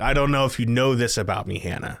I don't know if you know this about me,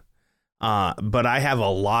 Hannah, but I have a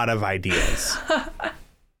lot of ideas.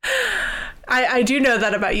 I do know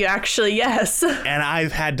that about you, actually, yes. And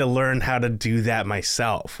I've had to learn how to do that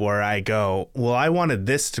myself, where I go, well, I wanted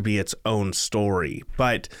this to be its own story,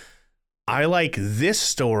 but I like this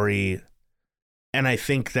story, and I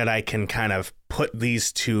think that I can kind of put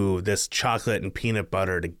these two, this chocolate and peanut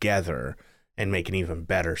butter together and make an even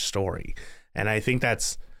better story. And I think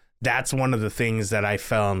that's one of the things that I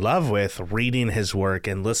fell in love with reading his work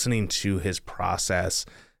and listening to his process,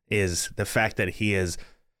 is the fact that he's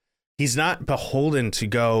not beholden to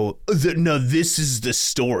go, no, this is the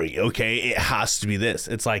story. Okay, it has to be this.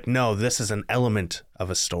 It's like, no, this is an element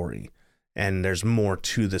of a story, and there's more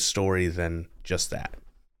to the story than just that.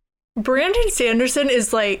 Brandon Sanderson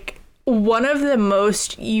is like one of the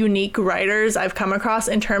most unique writers I've come across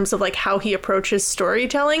in terms of like how he approaches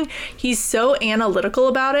storytelling. He's so analytical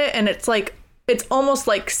about it, and it's almost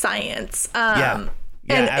like science. And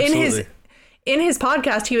absolutely. in his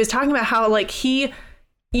podcast, he was talking about how like he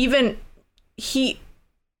doesn't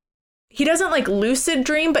like lucid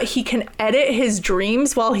dream, but he can edit his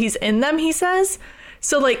dreams while he's in them, he says.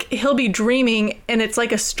 So like he'll be dreaming and it's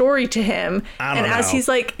like a story to him. And as he's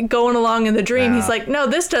like going along in the dream, he's like, no,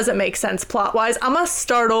 this doesn't make sense plot wise. I must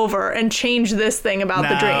start over and change this thing about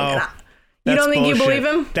the dream. And you don't think you believe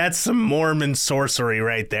him? That's some Mormon sorcery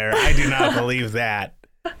right there. I do not believe that.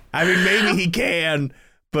 I mean, maybe he can,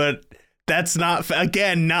 but That's not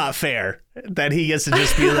fair that he gets to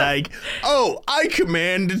just be like, oh, I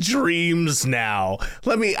command dreams now.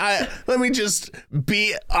 Let me just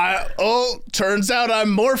be. Turns out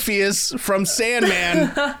I'm Morpheus from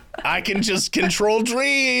Sandman. I can just control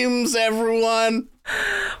dreams, everyone.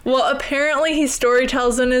 Well, apparently he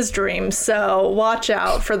storytells in his dreams, so watch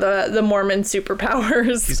out for the Mormon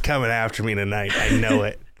superpowers. He's coming after me tonight. I know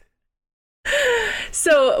it.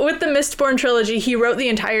 So with the Mistborn trilogy, he wrote the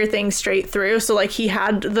entire thing straight through. So like he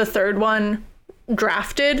had the third one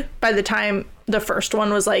drafted by the time the first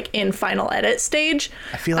one was like in final edit stage.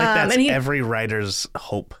 I feel like that's every writer's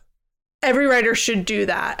hope. Every writer should do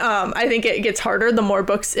that. I think it gets harder the more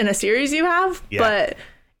books in a series you have, but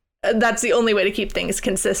that's the only way to keep things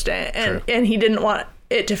consistent. And he didn't want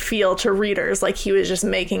it to feel to readers like he was just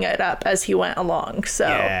making it up as he went along. So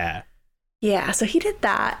yeah, so he did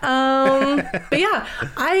that. But yeah,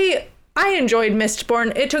 I enjoyed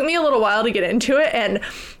Mistborn. It took me a little while to get into it, and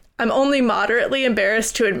I'm only moderately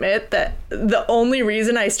embarrassed to admit that the only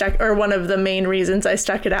reason one of the main reasons I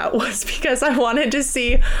stuck it out was because I wanted to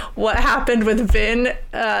see what happened with Vin,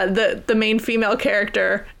 the main female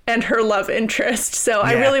character, and her love interest. So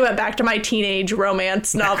I really went back to my teenage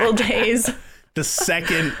romance novel days. The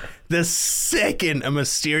second a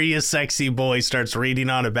mysterious sexy boy starts reading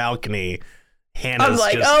on a balcony,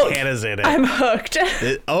 Hannah's in it. I'm hooked.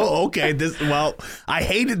 Okay. I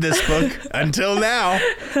hated this book until now.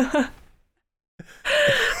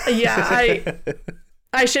 Yeah,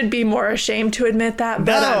 I should be more ashamed to admit that,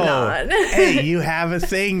 but I'm not. Hey, you have a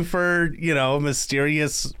thing for,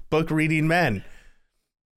 mysterious book reading men.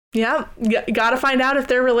 Yeah, gotta find out if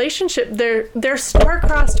their relationship, they're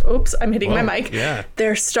star-crossed. Oops, I'm hitting my mic. Yeah.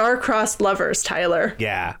 They're star-crossed lovers, Tyler.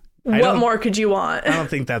 Yeah. What more could you want? I don't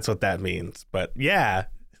think that's what that means, but yeah.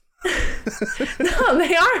 No,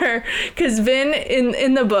 they are. Because Vin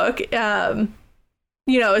in the book, is a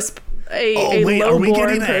low-born are we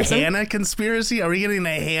getting person. A Hannah conspiracy? Are we getting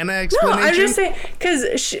a Hannah explanation? No, I'm just saying,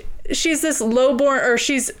 because she's this low-born, or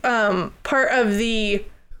she's part of the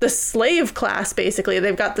slave class, basically.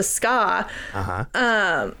 They've got the ska.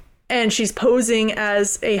 And she's posing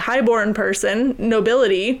as a highborn person,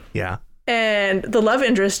 nobility. Yeah. And the love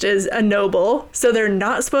interest is a noble, so they're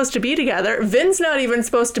not supposed to be together. Vin's not even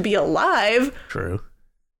supposed to be alive. True.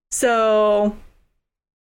 So,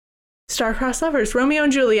 star-crossed lovers, Romeo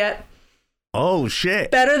and Juliet. Oh,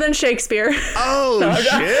 shit. Better than Shakespeare. Oh, no,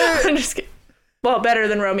 shit. I'm just kidding. Well, better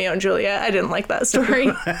than Romeo and Juliet. I didn't like that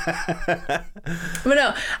story. But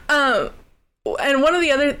no. And one of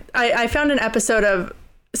the other, I found an episode of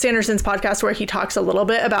Sanderson's podcast where he talks a little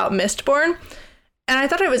bit about Mistborn. And I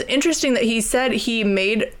thought it was interesting that he said he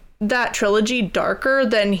made that trilogy darker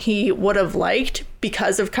than he would have liked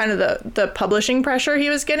because of kind of the publishing pressure he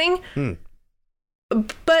was getting.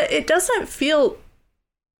 But it doesn't feel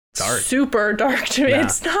super dark to me. Nah.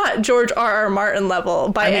 It's not George R.R. Martin level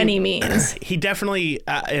by any means. He definitely,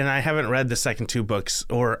 and I haven't read the second two books,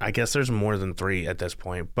 or I guess there's more than three at this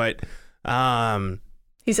point, but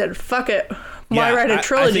he said, fuck it. Why write a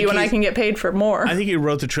trilogy when I can get paid for more? I think he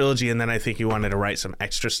wrote the trilogy, and then I think he wanted to write some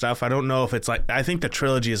extra stuff. I don't know if it's like, I think the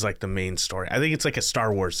trilogy is like the main story. I think it's like a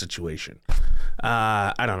Star Wars situation.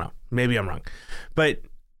 I don't know. Maybe I'm wrong. But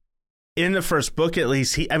in the first book, at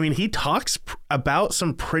least, he talks about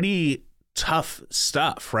some pretty tough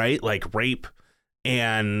stuff, right? Like rape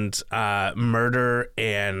and murder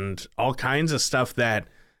and all kinds of stuff that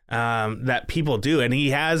people do, and he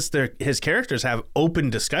has his characters have open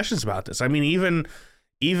discussions about this. I mean, even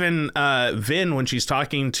Vin, when she's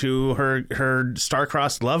talking to her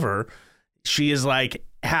star-crossed lover, she is like,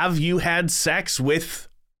 "Have you had sex with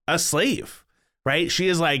a slave?" Right? She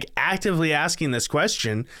is like actively asking this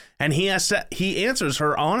question, and he answers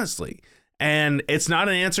her honestly, and it's not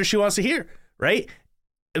an answer she wants to hear, right?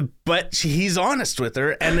 But he's honest with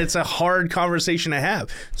her, and it's a hard conversation to have.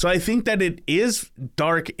 So I think that it is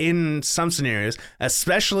dark in some scenarios,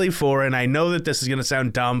 especially for, and I know that this is going to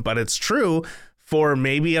sound dumb, but it's true, for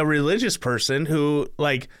maybe a religious person who,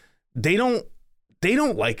 like, they don't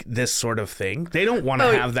like this sort of thing. They don't want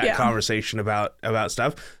to have that conversation about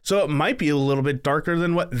stuff. So it might be a little bit darker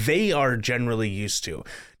than what they are generally used to.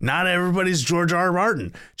 Not everybody's George R. R.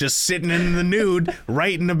 Martin, just sitting in the nude,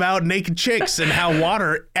 writing about naked chicks and how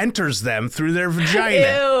water enters them through their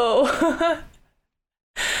vagina. Ew.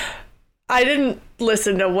 I didn't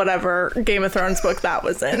listen to whatever Game of Thrones book that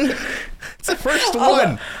was in. It's the first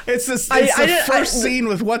one. It's the first scene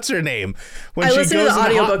with what's her name. When I listened to the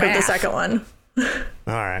audiobook of the second one. All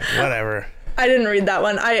right, whatever. I didn't read that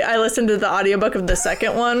one. I listened to the audiobook of the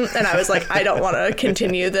second one, and I was like, I don't want to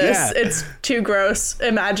continue this. Yeah. It's too gross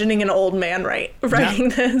imagining an old man writing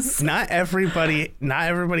this. Not everybody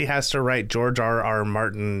has to write George R.R.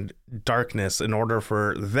 Martin darkness in order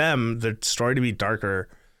for the story to be darker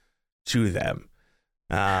to them.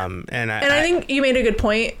 And I think you made a good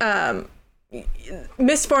point.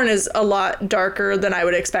 Mistborn is a lot darker than I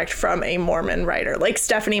would expect from a Mormon writer. Like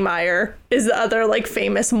Stephenie Meyer is the other like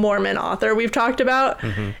famous Mormon author we've talked about,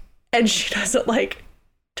 and she doesn't like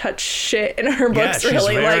touch shit in her books. Yeah, she's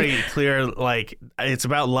really very clear. Like it's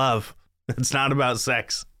about love. It's not about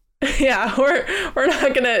sex. Yeah, we're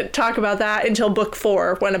not gonna talk about that until book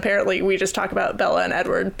 4, when apparently we just talk about Bella and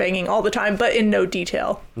Edward banging all the time, but in no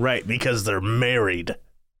detail. Right, because they're married.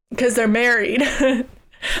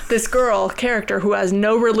 This girl character who has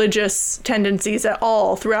no religious tendencies at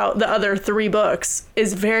all throughout the other 3 books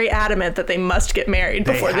is very adamant that they must get married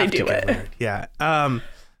before they do it. Married. Yeah.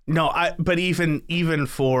 But even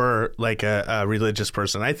for like a religious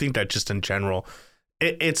person, I think that just in general,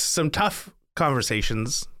 it's some tough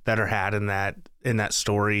conversations that are had in that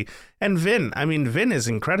story. And Vin is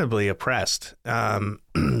incredibly oppressed.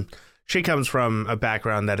 She comes from a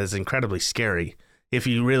background that is incredibly scary. If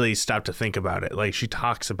you really stop to think about it, like she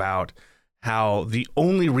talks about how the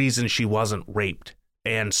only reason she wasn't raped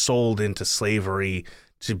and sold into slavery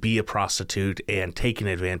to be a prostitute and taken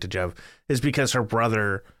advantage of is because her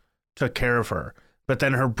brother took care of her. But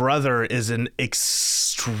then her brother is an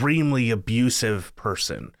extremely abusive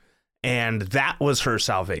person, and that was her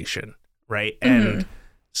salvation, right? And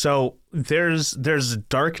so there's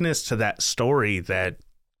darkness to that story that,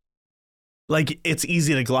 like, it's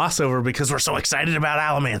easy to gloss over because we're so excited about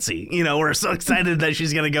Allomancy. You know, we're so excited that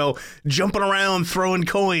she's going to go jumping around, throwing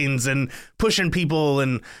coins and pushing people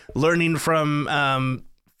and learning from,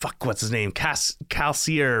 what's his name?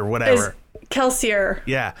 Calcier or whatever. Kelsier.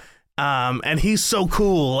 Yeah. And he's so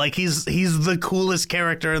cool. Like, he's the coolest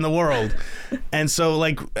character in the world. And so,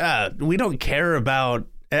 like, we don't care about,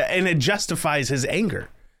 and it justifies his anger.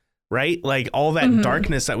 Right? Like all that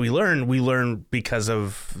darkness that we learn because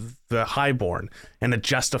of the Highborn, and it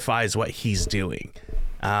justifies what he's doing.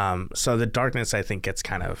 So the darkness, I think, gets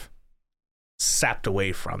kind of sapped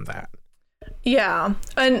away from that. Yeah.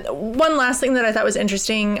 And one last thing that I thought was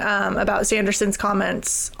interesting about Sanderson's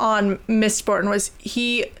comments on Mistborn was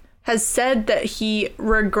he has said that he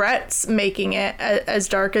regrets making it as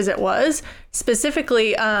dark as it was.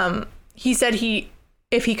 Specifically, he said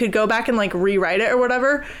if he could go back and like rewrite it or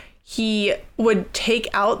whatever, he would take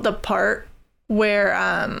out the part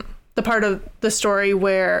where the part of the story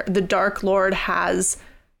where the Dark Lord has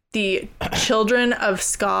the children of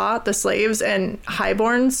Ska, the slaves, and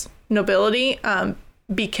Highborn's nobility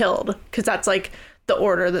be killed, because that's like the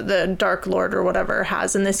order that the Dark Lord or whatever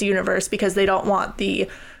has in this universe, because they don't want the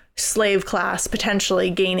slave class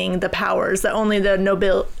potentially gaining the powers that only the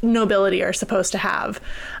nobility are supposed to have.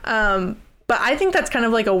 But I think that's kind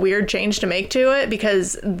of like a weird change to make to it,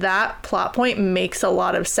 because that plot point makes a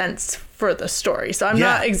lot of sense for the story. So I'm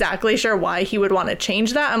not exactly sure why he would want to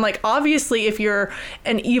change that. I'm like, obviously, if you're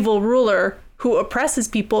an evil ruler who oppresses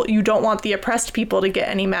people, you don't want the oppressed people to get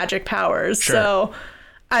any magic powers. Sure. So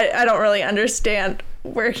I don't really understand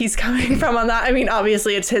where he's coming from on that. I mean,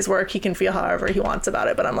 obviously, it's his work. He can feel however he wants about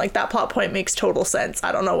it. But I'm like, that plot point makes total sense.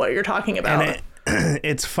 I don't know what you're talking about. And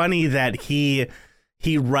it's funny that he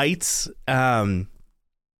writes in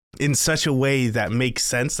such a way that makes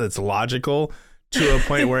sense, that's logical, to a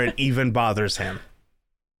point where it even bothers him.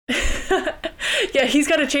 Yeah, he's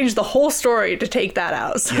got to change the whole story to take that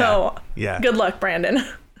out. So good luck, Brandon.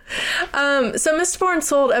 So Mistborn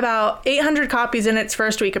sold about 800 copies in its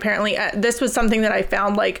first week, apparently. This was something that I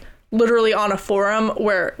found like literally on a forum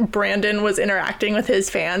where Brandon was interacting with his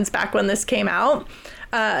fans back when this came out.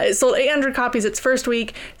 It sold 800 copies its first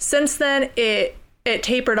week. Since then, it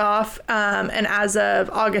tapered off, and as of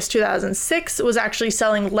August 2006, it was actually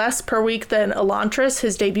selling less per week than Elantris,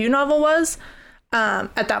 his debut novel, was.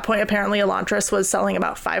 At that point, apparently, Elantris was selling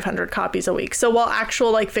about 500 copies a week. So while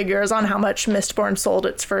actual like figures on how much Mistborn sold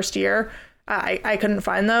its first year, I couldn't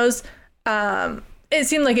find those. It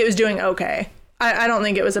seemed like it was doing okay. I don't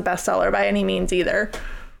think it was a bestseller by any means either.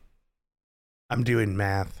 I'm doing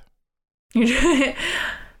math.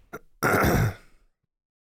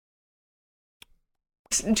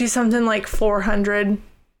 Do something like 400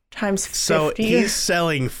 times 50. So he's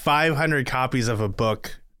selling 500 copies of a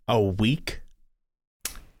book a week?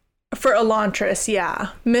 For Elantris, yeah.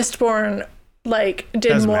 Mistborn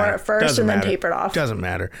did more at first and then tapered off. Doesn't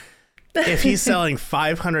matter. If he's selling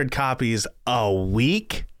 500 copies a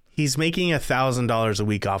week, he's making $1,000 a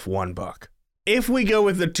week off one book. if we go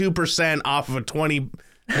with the 2% off of a $20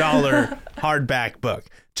 hardback book.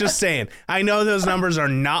 Just saying. I know those numbers are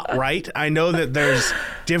not right. I know that there's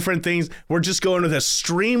different things. We're just going with a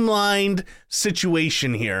streamlined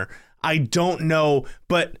situation here. I don't know,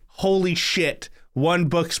 but holy shit. One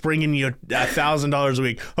book's bringing you $1,000 a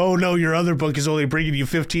week. Oh no, your other book is only bringing you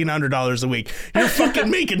 $1,500 a week. You're fucking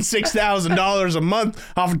making $6,000 a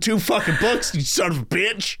month off of 2 fucking books, you son of a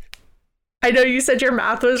bitch. I know you said your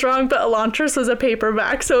math was wrong, but Elantris was a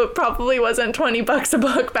paperback, so it probably wasn't $20 a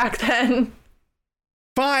book back then.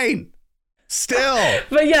 Fine. Still.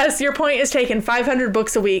 But yes, your point is taken. 500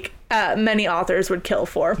 books a week, many authors would kill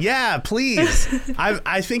for. Yeah, please.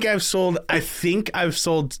 I think I've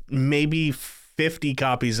sold maybe 50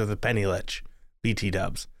 copies of the Penny Lich BT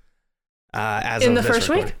Dubs. As in of the first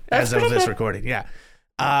recording. week? That's as of this good. recording,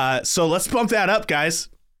 yeah. So let's bump that up, guys.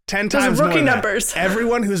 10 Those times rookie more. Numbers.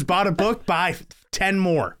 Everyone who's bought a book, buy 10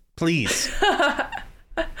 more, please.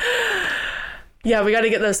 Yeah, we got to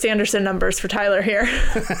get those Sanderson numbers for Tyler here.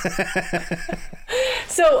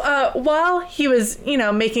 So while he was,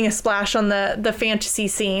 making a splash on the fantasy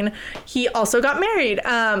scene, he also got married.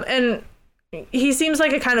 And he seems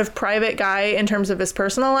like a kind of private guy in terms of his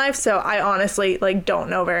personal life. So I honestly don't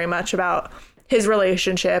know very much about his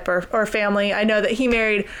relationship or family. I know that he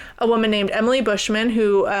married a woman named Emily Bushman,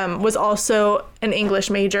 who was also an English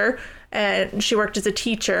major, and she worked as a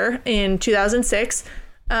teacher in 2006.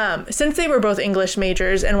 Since they were both English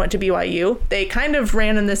majors and went to BYU, they kind of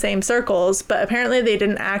ran in the same circles, but apparently they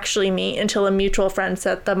didn't actually meet until a mutual friend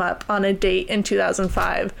set them up on a date in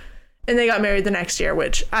 2005. And they got married the next year,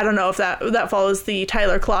 which I don't know if that follows the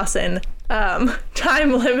Tyler Clausen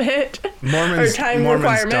time limit or time Mormons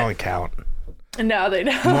requirement. Don't count. No, they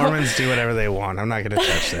don't. Mormons do whatever they want. I'm not going to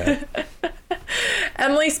touch that.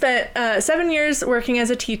 Emily spent 7 years working as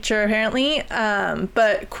a teacher, apparently,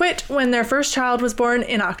 but quit when their first child was born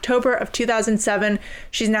in October of 2007.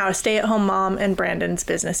 She's now a stay-at-home mom and Brandon's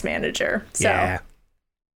business manager. So yeah.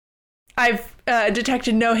 I've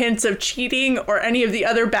detected no hints of cheating or any of the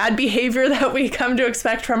other bad behavior that we come to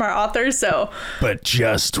expect from our authors. But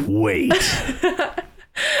just wait.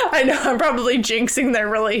 I know I'm probably jinxing their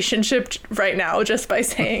relationship right now just by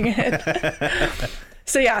saying it.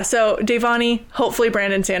 So Devani, hopefully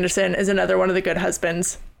Brandon Sanderson is another one of the good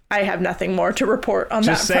husbands. I have nothing more to report on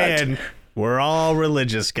just that front. saying, we're all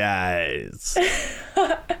religious guys.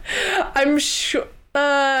 I'm sure.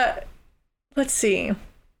 Let's see.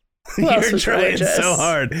 Who else You're was trying religious? so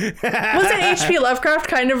hard. Wasn't H.P. Lovecraft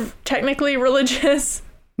kind of technically religious?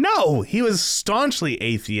 No, he was staunchly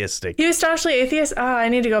atheistic. He was staunchly atheist? Oh, I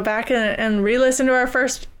need to go back and re-listen to our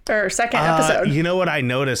first or second episode. You know what I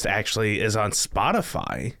noticed actually is on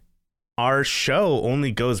Spotify, our show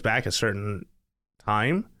only goes back a certain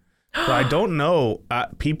time. So I don't know.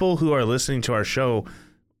 People who are listening to our show,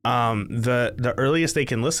 the earliest they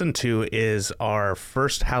can listen to is our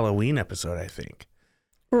first Halloween episode, I think.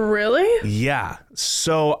 Really? Yeah.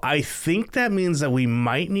 So I think that means that we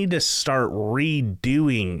might need to start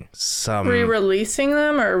redoing some... Re-releasing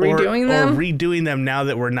them or redoing them? Or redoing them now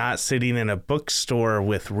that we're not sitting in a bookstore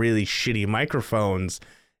with really shitty microphones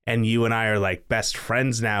and you and I are like best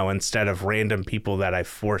friends now instead of random people that I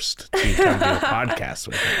forced to come do a podcast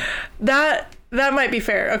with me. That might be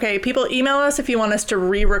fair. Okay, people email us if you want us to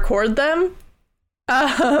re-record them.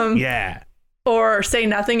 Yeah. Or say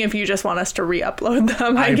nothing if you just want us to re-upload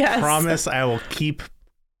them, I guess. I promise I will keep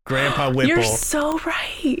Grandpa Whipple. You're so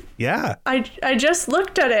right. Yeah. I just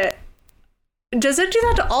looked at it. Does it do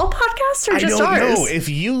that to all podcasts or just ours? I don't know.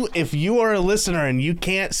 If you are a listener and you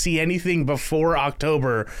can't see anything before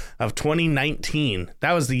October of 2019,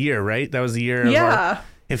 that was the year, right? That was the year. Yeah.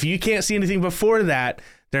 If you can't see anything before that,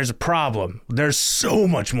 there's a problem. There's so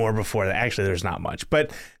much more before that. Actually, there's not much,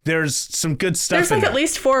 but there's some good stuff. There's like at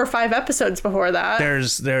least 4 or 5 episodes before that.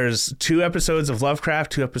 There's 2 episodes of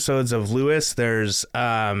Lovecraft, 2 episodes of Lewis. There's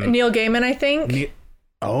Neil Gaiman, I think.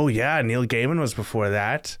 Neil Gaiman was before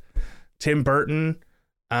that. Tim Burton.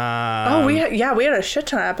 We had a shit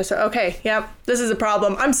ton of episodes. Okay, yep, this is a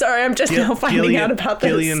problem. I'm sorry, I'm just now finding out about this.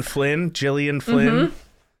 Gillian Flynn. Mm-hmm.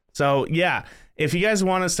 So yeah. If you guys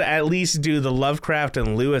want us to at least do the Lovecraft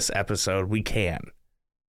and Lewis episode, we can.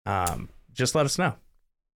 Just let us know.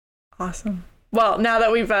 Awesome. Well, now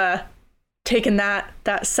that we've taken that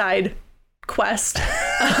side quest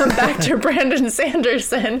back to Brandon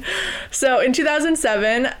Sanderson. So in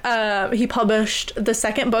 2007, he published the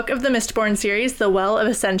second book of the Mistborn series, The Well of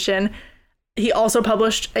Ascension. He also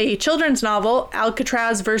published a children's novel,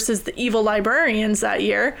 Alcatraz versus the Evil Librarians, that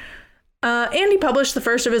year. And he published the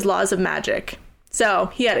first of his Laws of Magic. So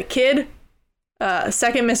he had a kid, a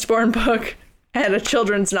second Mistborn book, and a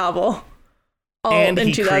children's novel. all in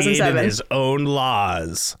 2007. He created his own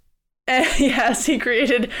laws. Yes, he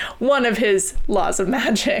created one of his laws of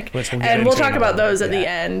magic. And we'll talk about those at the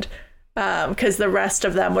end, because the rest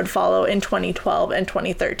of them would follow in 2012 and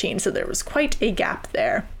 2013. So there was quite a gap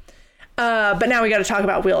there. But now we got to talk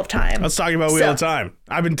about Wheel of Time. Let's talk about Wheel of Time.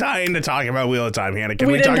 I've been dying to talk about Wheel of Time, Hannah.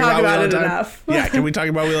 Can we didn't talk about Wheel it of Time? Enough. Yeah, can we talk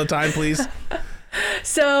about Wheel of Time, please?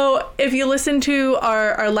 So if you listen to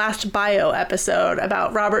our last bio episode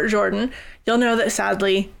about Robert Jordan, you'll know that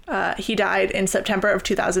sadly he died in September of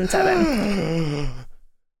 2007.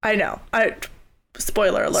 I know.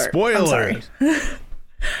 Spoiler alert. Spoiler. I'm sorry.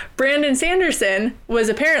 Brandon Sanderson was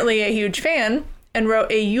apparently a huge fan and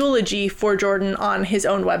wrote a eulogy for Jordan on his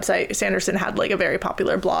own website. Sanderson had like a very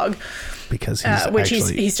popular blog. Because he's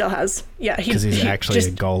he still has. Yeah, because he's actually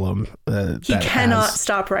a golem. He cannot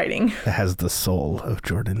stop writing. That has the soul of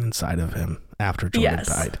Jordan inside of him after Jordan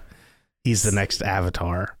died. He's the next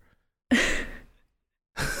Avatar.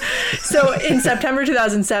 So in September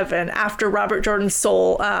 2007, after Robert Jordan's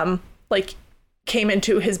soul came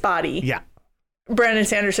into his body, Brandon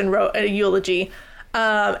Sanderson wrote a eulogy.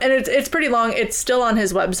 And it's pretty long. It's still on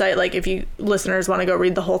his website. Like if you listeners want to go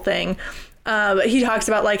read the whole thing. But he talks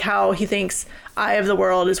about like how he thinks Eye of the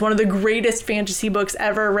World is one of the greatest fantasy books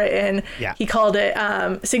ever written. Yeah. He called it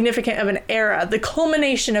significant of an era, the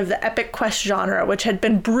culmination of the epic quest genre, which had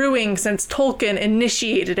been brewing since Tolkien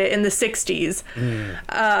initiated it in the 60s.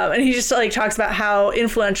 And he just like talks about how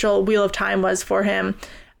influential Wheel of Time was for him.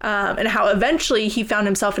 And how eventually he found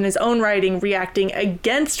himself in his own writing reacting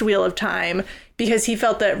against Wheel of Time because he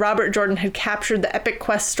felt that Robert Jordan had captured the epic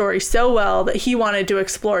quest story so well that he wanted to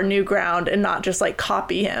explore new ground and not just like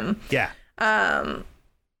copy him. Yeah.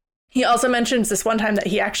 He also mentions this one time that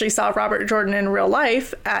he actually saw Robert Jordan in real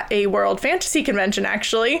life at a World Fantasy Convention,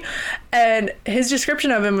 actually. And his description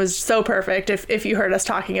of him was so perfect if you heard us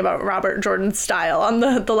talking about Robert Jordan's style on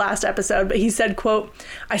the last episode. But he said, quote,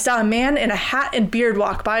 "I saw a man in a hat and beard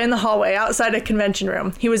walk by in the hallway outside a convention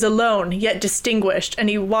room. He was alone, yet distinguished, and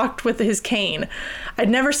he walked with his cane. I'd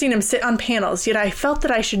never seen him sit on panels, yet I felt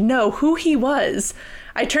that I should know who he was.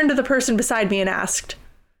 I turned to the person beside me and asked,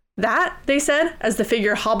 'That,' they said, as the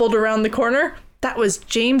figure hobbled around the corner, 'that was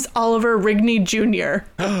James Oliver Rigney Jr.'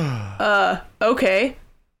 Okay.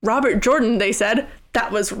 'Robert Jordan,' they said.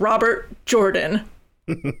 'That was Robert Jordan.'"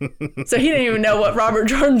 So he didn't even know what Robert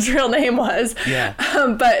Jordan's real name was. Yeah.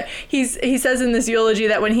 But he says in this eulogy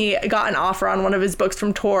that when he got an offer on one of his books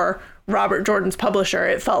from Tor, Robert Jordan's publisher,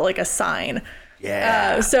 it felt like a sign.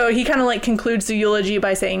 Yeah. So he kind of like concludes the eulogy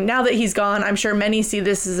by saying, "Now that he's gone, I'm sure many see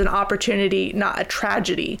this as an opportunity, not a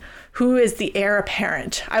tragedy. Who is the heir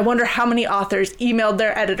apparent? I wonder how many authors emailed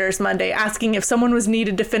their editors Monday asking if someone was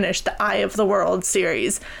needed to finish the Eye of the World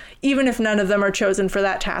series. Even if none of them are chosen for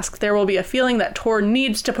that task, there will be a feeling that Tor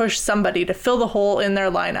needs to push somebody to fill the hole in their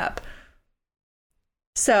lineup."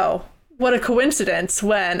 So what a coincidence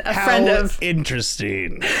when a friend of...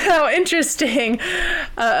 Interesting. How interesting.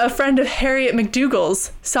 A friend of Harriet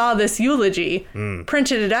McDougall's saw this eulogy,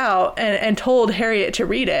 printed it out, and told Harriet to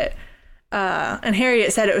read it. And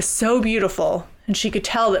Harriet said it was so beautiful, and she could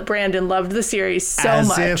tell that Brandon loved the series so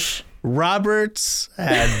much. As if Roberts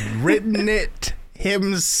had written it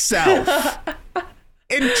himself.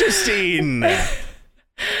 Interesting.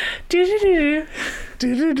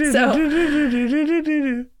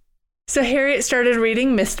 So Harriet started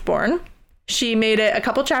reading Mistborn. She made it a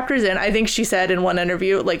couple chapters in. I think she said in one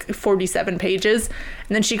interview, like 47 pages.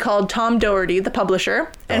 And then she called Tom Doherty, the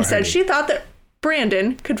publisher, and said she thought that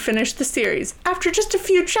Brandon could finish the series after just a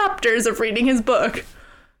few chapters of reading his book.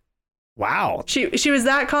 Wow. She was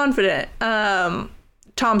that confident.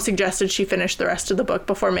 Tom suggested she finish the rest of the book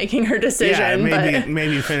before making her decision. Yeah,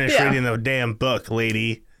 maybe finish reading the damn book,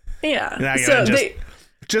 lady. Yeah.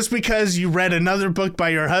 Just because you read another book by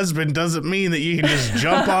your husband doesn't mean that you can just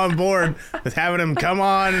jump on board with having him come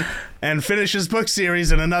on and finish his book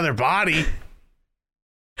series in another body.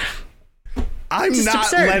 I'm just not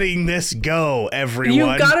absurd. Letting this go, everyone.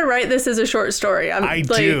 You've got to write this as a short story. I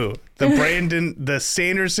do. The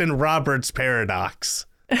Sanderson Roberts paradox.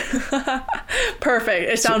 Perfect.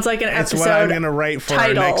 It sounds like an episode. It's what I'm going to write for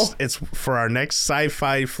title. our next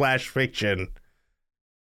sci-fi flash fiction.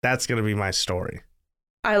 That's going to be my story.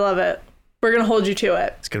 I love it. We're going to hold you to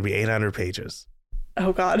it. It's going to be 800 pages.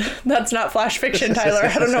 Oh God, that's not flash fiction, Tyler.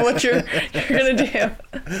 I don't know what you're gonna do.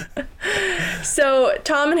 So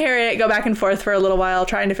Tom and Harriet go back and forth for a little while,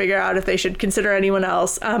 trying to figure out if they should consider anyone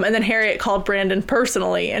else. And then Harriet called Brandon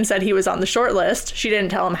personally and said he was on the short list. She didn't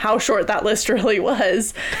tell him how short that list really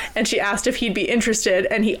was, and she asked if he'd be interested,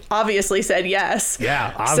 and he obviously said yes.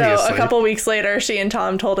 Yeah, obviously. So a couple weeks later, she and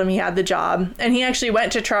Tom told him he had the job, and he actually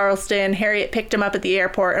went to Charleston. Harriet picked him up at the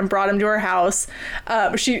airport and brought him to her house.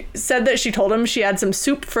 She said that she told him she had some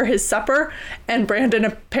soup for his supper, and Brandon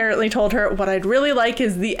apparently told her, what I'd really like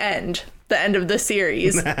is the end of the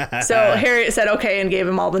series. So Harriet said okay and gave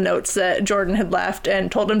him all the notes that Jordan had left and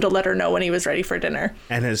told him to let her know when he was ready for dinner.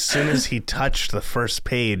 And as soon as he touched the first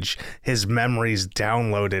page, his memories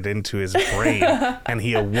downloaded into his brain and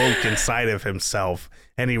he awoke inside of himself,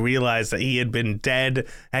 and he realized that he had been dead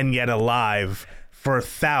and yet alive for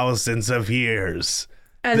thousands of years.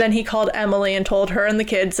 And then he called Emily and told her and the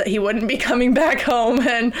kids that he wouldn't be coming back home,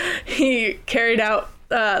 and he carried out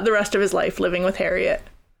the rest of his life living with Harriet.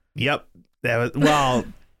 Yep. That was, well,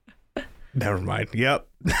 never mind. Yep.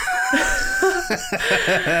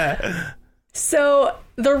 So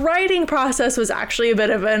the writing process was actually a bit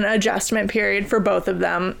of an adjustment period for both of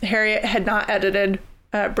them. Harriet had not edited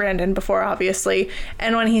Brandon before, obviously.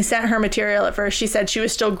 And when he sent her material at first, she said she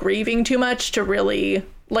was still grieving too much to really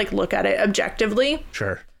look at it objectively.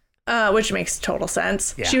 Sure. Which makes total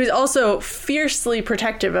sense. Yeah. She was also fiercely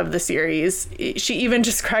protective of the series. She even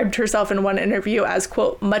described herself in one interview as,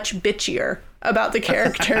 quote, much bitchier about the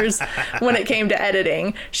characters when it came to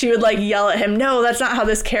editing. She would yell at him, no, that's not how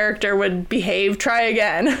this character would behave. Try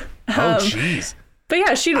again. Oh, jeez. But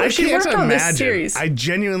yeah, she worked on this series. I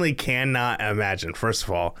genuinely cannot imagine, first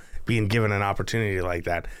of all, being given an opportunity like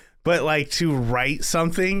that. But to write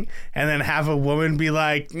something and then have a woman be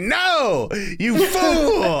like, no, you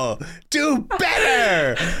fool, do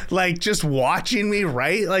better. Just watching me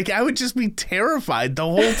write, I would just be terrified the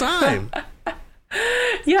whole time.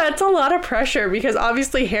 Yeah, it's a lot of pressure because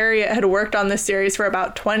obviously Harriet had worked on this series for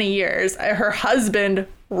about 20 years. Her husband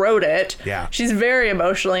wrote it. Yeah. She's very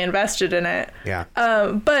emotionally invested in it. Yeah.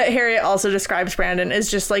 But Harriet also describes Brandon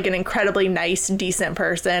as just an incredibly nice, decent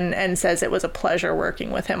person and says it was a pleasure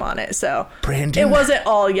working with him on it. So Brandon, it wasn't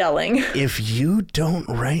all yelling. If you don't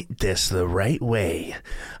write this the right way,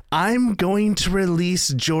 I'm going to release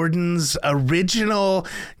Jordan's original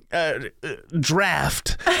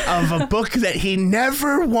draft of a book that he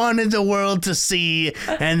never wanted the world to see,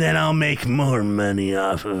 and then I'll make more money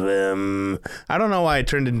off of him. I don't know why I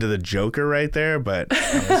turned into the Joker right there, but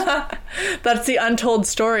that's the untold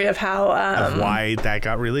story of how of why that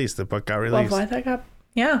got released. The book got released. Why that got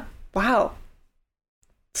wow.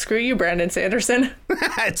 Screw you, Brandon Sanderson.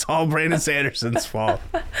 It's all Brandon Sanderson's fault.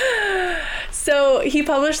 So he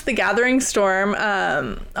published The Gathering Storm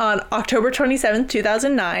on October 27th,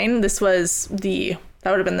 2009. This was that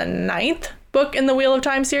would have been the 9th book in the Wheel of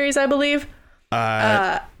Time series, I believe.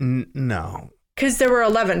 No. Because there were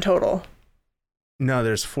 11 total. No,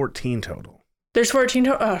 there's 14 total. There's 14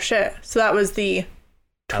 total? Oh, shit. So that was the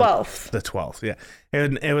 12th. The 12th, yeah.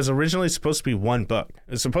 And it was originally supposed to be one book.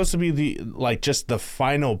 It was supposed to be just the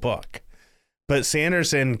final book. But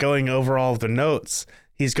Sanderson, going over all of the notes,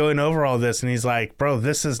 he's going over all this and he's like, bro,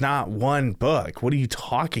 this is not one book. What are you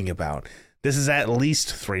talking about? This is at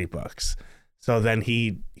least 3 books. So then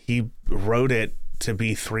he wrote it to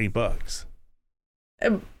be 3 books.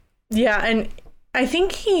 Yeah, and I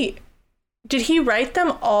think did he write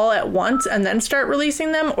them all at once and then start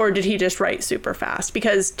releasing them, or did he just write super fast?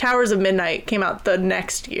 Because Towers of Midnight came out the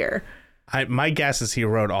next year. My guess is he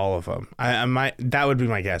wrote all of them. That would be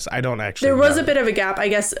my guess. I don't actually know. There was a bit of a gap. I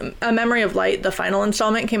guess A Memory of Light, the final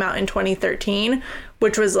installment, came out in 2013,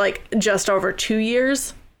 which was just over 2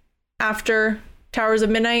 years after Towers of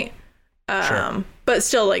Midnight. Sure. But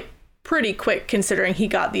still pretty quick considering he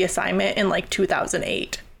got the assignment in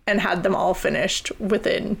 2008 and had them all finished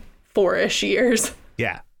within 4-ish years.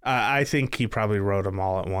 Yeah. I think he probably wrote them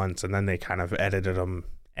all at once and then they kind of edited them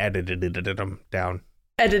down.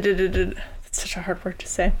 Edited. That's such a hard word to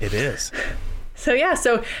say. It is. So yeah,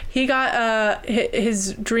 so he got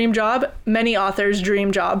his dream job, many authors'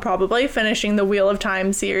 dream job probably, finishing the Wheel of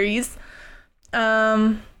Time series.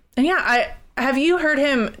 And yeah, have you heard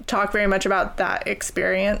him talk very much about that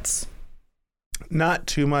experience? Not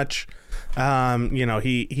too much.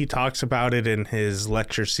 He talks about it in his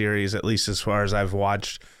lecture series, at least as far as I've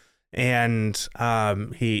watched. And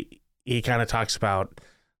he kind of talks about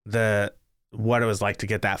what it was like to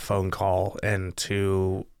get that phone call and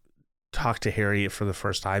to talk to Harriet for the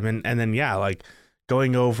first time. And then, yeah,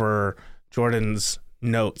 going over Jordan's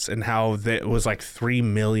notes and how it was like 3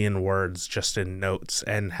 million words just in notes,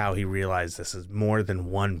 and how he realized this is more than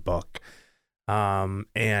one book.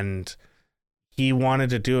 And he wanted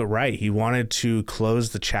to do it right. He wanted to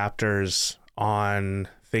close the chapters on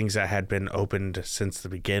things that had been opened since the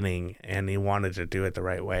beginning, and he wanted to do it the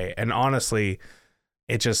right way. And honestly,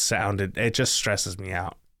 it just stresses me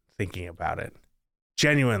out thinking about it.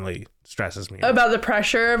 Genuinely stresses me out. About the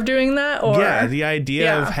pressure of doing that? Or yeah, the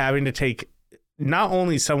idea of having to take not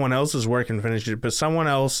only someone else's work and finish it, but someone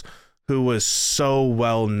else who was so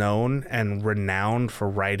well known and renowned for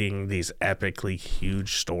writing these epically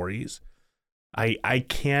huge stories. I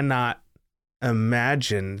cannot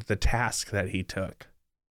imagine the task that he took.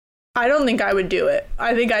 I don't think I would do it.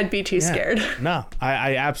 I think I'd be too scared. No,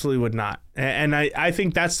 I absolutely would not. And I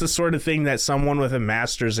think that's the sort of thing that someone with a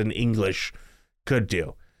master's in English could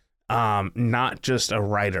do, not just a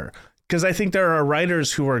writer. Because I think there are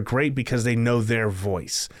writers who are great because they know their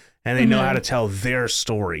voice and they know how to tell their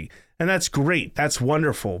story. And that's great. That's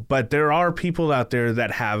wonderful. But there are people out there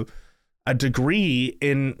that have a degree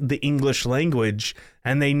in the English language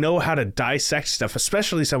and they know how to dissect stuff,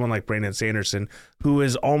 especially someone like Brandon Sanderson, who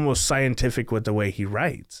is almost scientific with the way he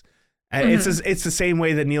writes. It's the same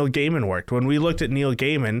way that Neil Gaiman worked. When we looked at Neil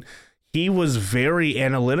Gaiman, he was very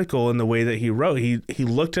analytical in the way that he wrote. He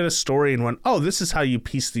looked at a story and went, oh, this is how you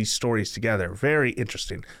piece these stories together. Very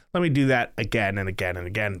interesting. Let me do that again and again and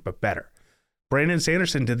again, but better. Brandon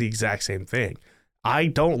Sanderson did the exact same thing. I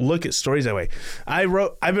don't look at stories that way.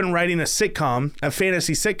 I've been writing a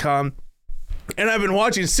fantasy sitcom, and I've been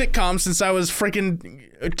watching sitcoms since I was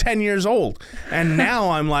freaking 10 years old. And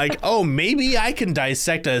now I'm like, oh, maybe I can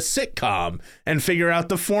dissect a sitcom and figure out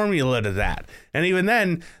the formula to that. And even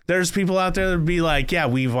then, there's people out there that would be like, yeah,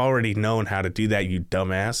 we've already known how to do that, you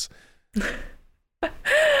dumbass.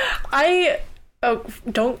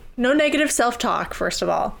 No negative self-talk, first of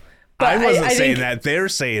all. But I wasn't saying that. They're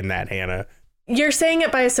saying that, Hannah. You're saying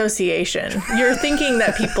it by association. You're thinking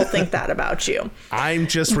that people think that about you. I'm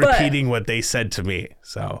just repeating what they said to me.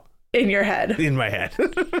 So in your head. In my head.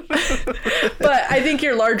 But I think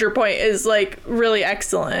your larger point is like really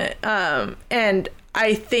excellent. And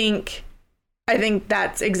I think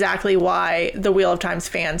that's exactly why the Wheel of Time's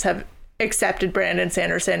fans have accepted Brandon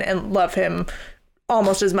Sanderson and love him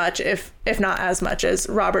almost as much, if not as much as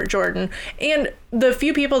Robert Jordan. And the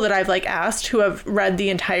few people that I've asked who have read the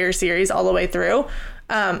entire series all the way through,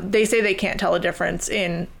 they say they can't tell a difference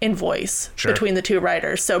in voice between the two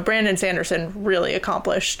writers. So Brandon Sanderson really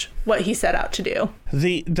accomplished what he set out to do.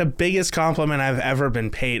 The biggest compliment I've ever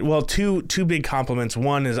been paid, well, two big compliments.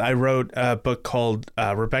 One is I wrote a book called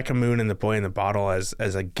Rebecca Moon and the Boy in the Bottle as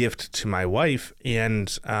a gift to my wife, and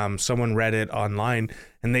someone read it online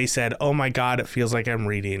and they said, oh my God, it feels like I'm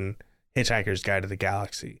reading Hitchhiker's Guide to the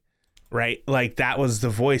Galaxy. Right? Like that was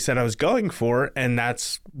the voice that I was going for. And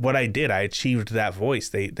that's what I did. I achieved that voice.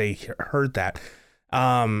 They heard that.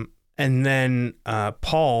 And then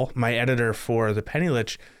Paul, my editor for The Penny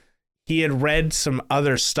Lich, he had read some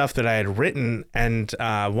other stuff that I had written. And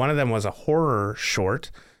one of them was a horror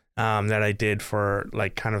short that I did for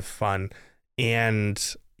kind of fun.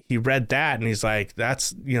 And he read that and he's like,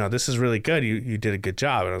 that's, this is really good. You did a good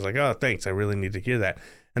job. And I was like, oh, thanks. I really need to hear that.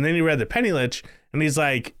 And then he read The Penny Lich and he's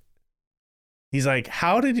like,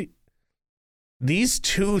 how did these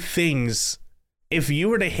two things, if you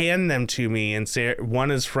were to hand them to me and say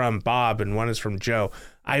one is from Bob and one is from Joe,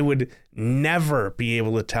 I would never be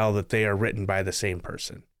able to tell that they are written by the same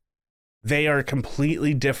person. They are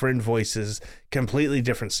completely different voices, completely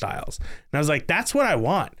different styles. And I was like, that's what I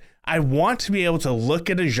want. I want to be able to look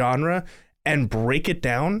at a genre and break it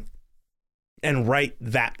down and write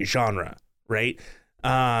that genre, right?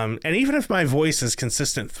 And even if my voice is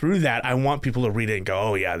consistent through that, I want people to read it and go,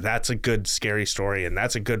 oh yeah, that's a good scary story and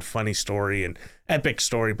that's a good funny story and epic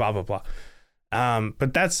story, blah, blah, blah.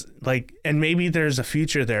 But that's and maybe there's a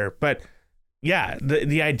future there. But yeah,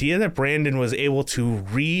 the idea that Brandon was able to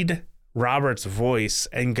read Robert's voice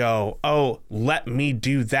and go, oh, let me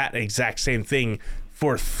do that exact same thing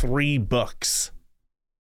for 3 books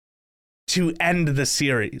to end the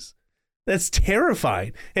series. That's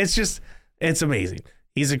terrifying. It's amazing.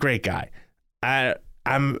 He's a great guy.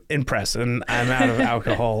 I'm impressed, and I'm out of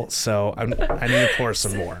alcohol, so I need to pour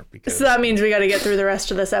some more. So that means we got to get through the rest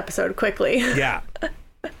of this episode quickly. Yeah.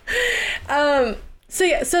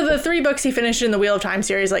 So the 3 books he finished in the Wheel of Time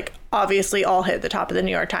series, obviously all hit the top of the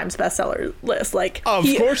New York Times bestseller list. Of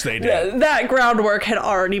course they did. That groundwork had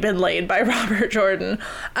already been laid by Robert Jordan.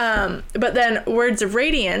 But then Words of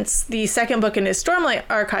Radiance, the second book in his Stormlight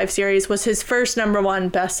Archive series, was his first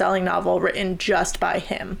 #1 best-selling novel written just by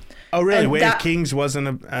him. Oh, really? Way of Kings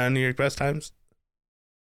wasn't a New York Times?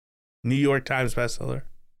 New York Times bestseller.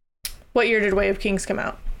 What year did Way of Kings come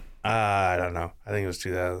out? I don't know. I think it was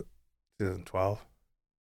 2012.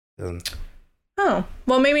 Oh,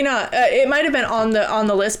 well, maybe not. It might have been on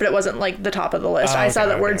the list, but it wasn't like the top of the list. I saw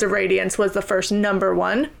that Words of Radiance was the first number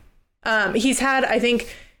one. He's had, I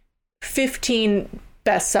think, 15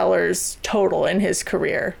 bestsellers total in his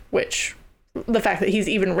career, which the fact that he's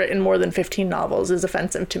even written more than 15 novels is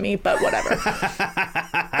offensive to me, but whatever.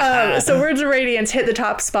 So Words of Radiance hit the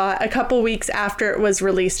top spot a couple weeks after it was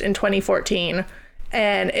released in 2014,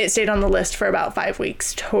 and it stayed on the list for about 5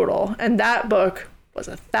 weeks total. And that book was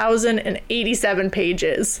 1,087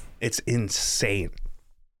 pages. It's insane.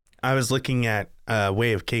 I was looking at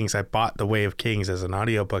Way of Kings. I bought The Way of Kings as an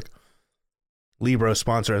audiobook. Libro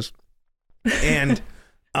sponsors. And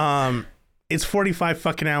it's 45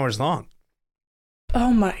 fucking hours long.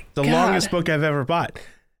 Oh my God. The longest book I've ever bought.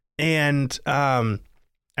 And I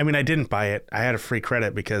mean, I didn't buy it. I had a free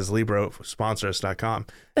credit because librosponsors.com.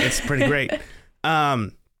 It's pretty great.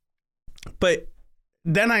 But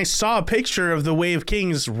then I saw a picture of The Way of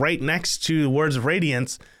Kings right next to Words of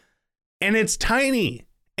Radiance, and it's tiny.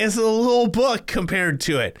 It's a little book compared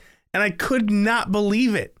to it. And I could not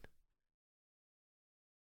believe it.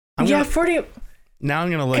 Now I'm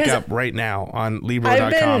going to look up right now on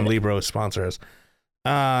Libro.com, Libro sponsors.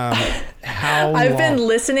 I've been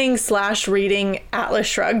listening / reading Atlas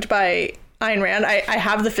Shrugged by Ayn Rand. I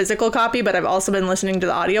have the physical copy, but I've also been listening to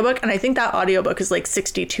the audiobook, and I think that audiobook is like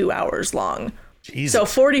 62 hours long. Jesus. So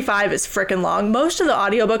 45 is freaking long. Most of the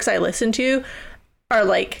audiobooks I listen to are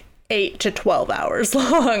like 8 to 12 hours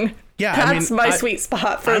long. Yeah, that's my sweet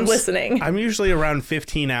spot for listening. I'm usually around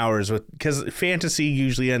 15 hours because fantasy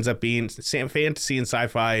usually ends up being fantasy and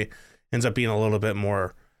sci-fi ends up being a little bit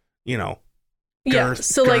more, girthy.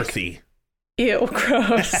 Like, ew,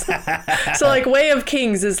 gross. So like Way of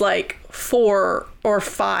Kings is like 4 or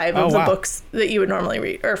 5 of the books that you would normally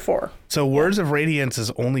read, or 4. So Words of Radiance is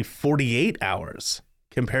only 48 hours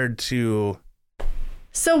compared to.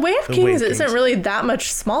 So Way of Kings isn't really that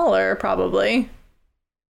much smaller, probably.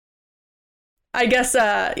 I guess,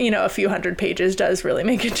 a few hundred pages does really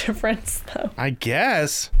make a difference, though. I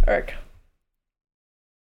guess.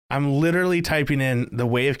 I'm literally typing in The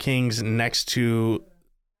Way of Kings next to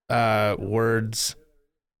Words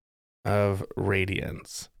of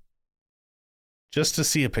Radiance. Just to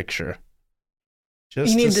see a picture. You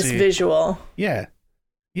need this visual. Yeah.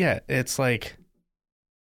 Yeah, it's like...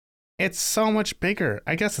 It's so much bigger.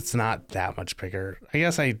 I guess it's not that much bigger. I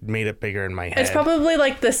guess I made it bigger in my head. It's probably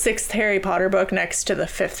like the 6th Harry Potter book next to the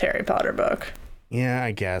 5th Harry Potter book. Yeah,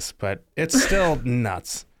 I guess, but it's still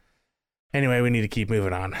nuts. Anyway, we need to keep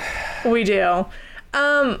moving on. We do.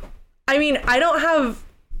 I mean, I don't have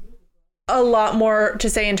a lot more to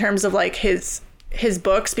say in terms of like his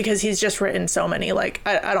books because he's just written so many. Like,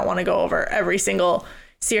 I don't want to go over every single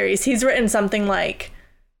series. He's written something like,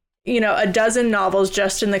 a dozen novels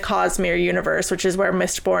just in the Cosmere universe, which is where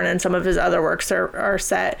Mistborn and some of his other works are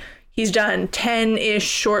set. He's done 10-ish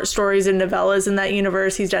short stories and novellas in that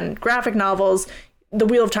universe. He's done graphic novels. The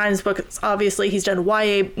Wheel of Times books, obviously. He's done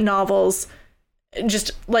YA novels,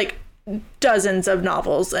 just like dozens of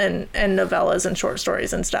novels and novellas and short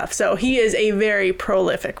stories and stuff. So he is a very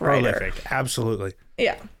prolific writer. Prolific, absolutely.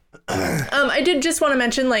 Yeah. I did just want to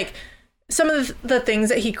mention, like, some of the things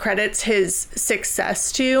that he credits his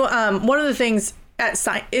success to. One of the things at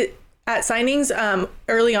signings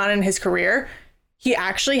early on in his career, he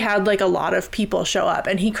actually had like a lot of people show up,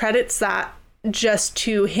 and he credits that just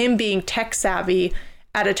to him being tech savvy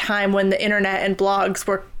at a time when the internet and blogs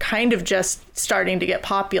were kind of just starting to get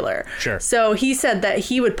popular. Sure. So he said that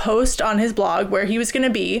he would post on his blog where he was going to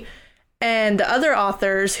be, and the other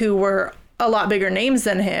authors who were a lot bigger names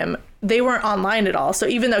than him, they weren't online at all. So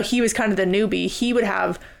even though he was kind of the newbie, he would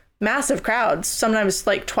have massive crowds, sometimes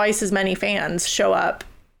like twice as many fans show up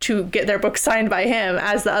to get their book signed by him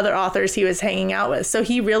as the other authors he was hanging out with. So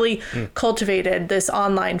he really cultivated this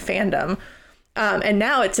online fandom. And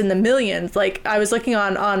now it's in the millions. Like, I was looking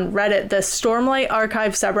on Reddit, the Stormlight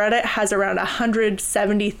Archive subreddit has around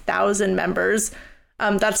 170,000 members.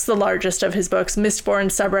 That's the largest of his books. Mistborn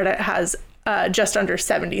subreddit has just under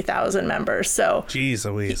 70,000 members. So jeez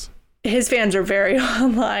Louise. His fans are very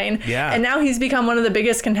online. Yeah. And now he's become one of the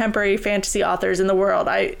biggest contemporary fantasy authors in the world.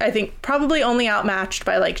 I think probably only outmatched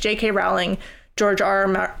by like J.K. Rowling, George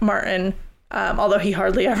R.R. Martin, although he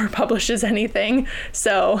hardly ever publishes anything.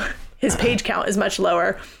 So his page count is much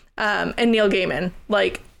lower. And Neil Gaiman.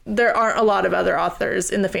 Like, there aren't a lot of other authors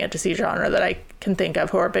in the fantasy genre that I can think of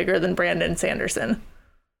who are bigger than Brandon Sanderson.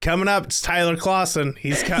 Coming up, it's Tyler Clausen.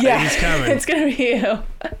 He's coming. It's going to be you.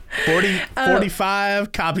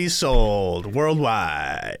 45 copies sold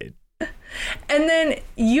worldwide. And then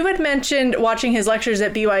you had mentioned watching his lectures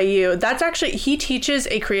at BYU. That's actually, he teaches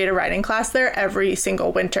a creative writing class there every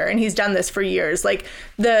single winter, and he's done this for years. Like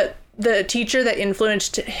the teacher that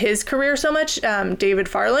influenced his career so much, David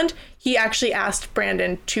Farland, he actually asked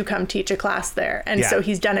Brandon to come teach a class there. And so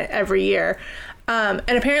he's done it every year. And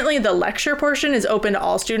apparently the lecture portion is open to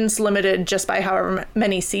all students, limited just by however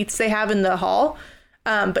many seats they have in the hall.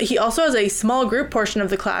 But he also has a small group portion of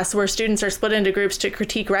the class where students are split into groups to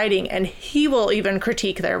critique writing, and he will even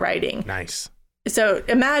critique their writing. Nice. So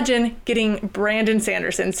imagine getting Brandon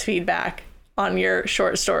Sanderson's feedback on your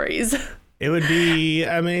short stories. It would be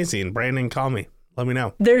amazing. Brandon, call me. Let me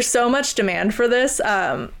know. There's so much demand for this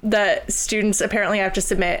that students apparently have to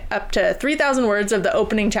submit up to 3,000 words of the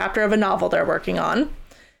opening chapter of a novel they're working on.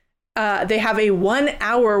 They have a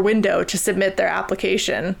 1-hour window to submit their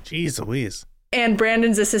application. Jeez Louise. And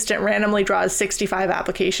Brandon's assistant randomly draws 65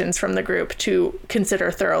 applications from the group to consider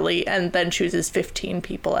thoroughly and then chooses 15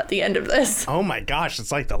 people at the end of this. Oh my gosh,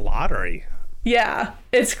 it's like the lottery. Yeah,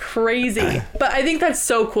 it's crazy. But I think that's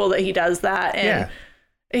so cool that he does that. And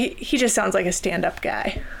he just sounds like a stand-up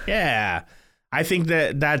guy. Yeah, I think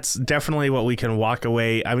that's definitely what we can walk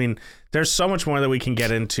away. I mean, there's so much more that we can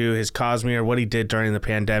get into. His Cosmere, what he did during the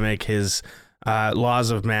pandemic, his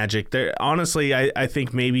laws of magic. There, honestly, I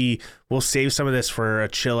think maybe we'll save some of this for a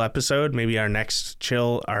chill episode. Maybe our next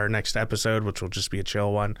episode, which will just be a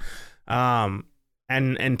chill one,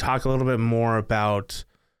 and talk a little bit more about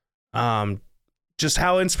just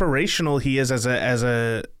how inspirational he is as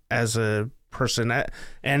a person.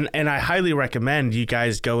 And I highly recommend you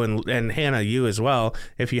guys go and Hannah, you as well,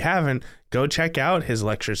 if you haven't, go check out his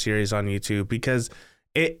lecture series on YouTube, because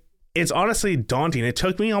it's honestly daunting. It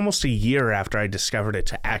took me almost a year after I discovered it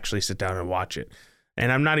to actually sit down and watch it.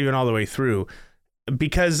 And I'm not even all the way through,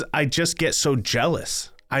 because I just get so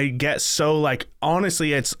jealous. I get so, like,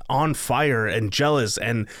 honestly, it's on fire and jealous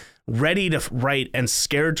and ready to write and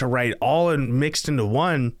scared to write, all mixed into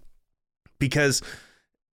one, because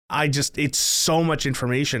it's so much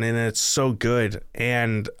information and it's so good.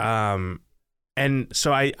 And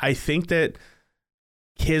so I think that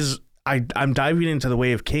I'm diving into the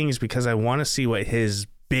Way of Kings because I want to see what his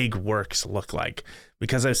big works look like,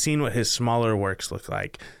 because I've seen what his smaller works look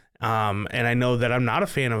like. And I know that I'm not a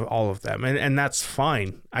fan of all of them, and that's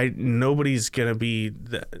fine. Nobody's going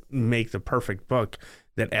to make the perfect book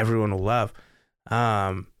that everyone will love.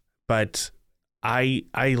 But I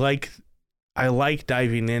like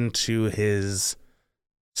diving into his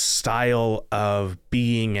style of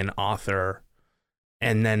being an author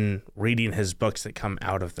and then reading his books that come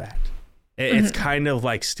out of that. It's kind of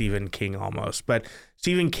like Stephen King almost, but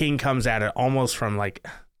Stephen King comes at it almost from, like,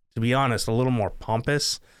 to be honest, a little more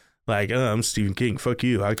pompous. Like, oh, I'm Stephen King, fuck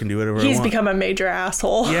you, I can do whatever I want. He's become a major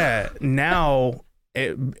asshole. Yeah, now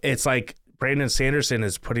it's like Brandon Sanderson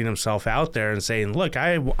is putting himself out there and saying, look,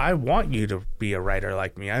 I want you to be a writer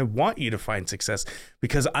like me. I want you to find success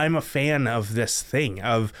because I'm a fan of this thing,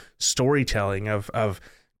 of storytelling, of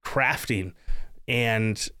crafting.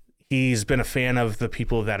 And he's been a fan of the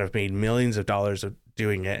people that have made millions of dollars of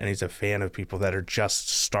doing it, and he's a fan of people that are just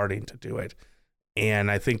starting to do it.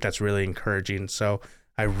 And I think that's really encouraging. So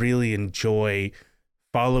I really enjoy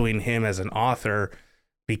following him as an author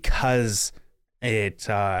because it's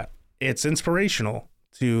inspirational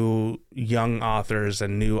to young authors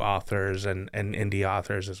and new authors and indie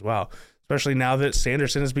authors as well, especially now that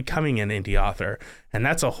Sanderson is becoming an indie author. And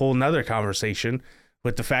that's a whole nother conversation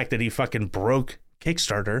with the fact that he fucking broke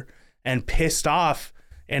Kickstarter and pissed off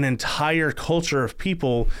an entire culture of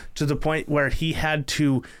people to the point where he had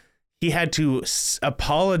to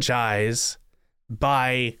apologize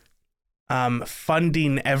by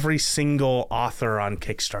funding every single author on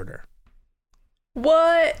Kickstarter.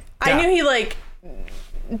 What? Yeah. I knew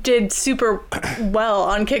he did super well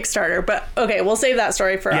on Kickstarter, but okay, we'll save that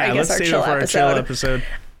story for I guess our chill episode.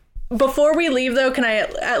 Before we leave, though, can I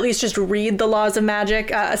at least just read the laws of magic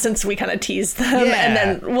since we kind of teased them, and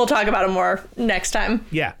then we'll talk about them more next time.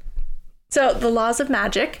 Yeah. So the laws of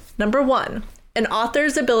magic. Number 1, an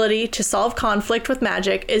author's ability to solve conflict with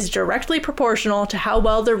magic is directly proportional to how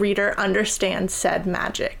well the reader understands said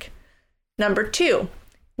magic. Number 2,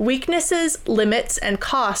 weaknesses, limits, and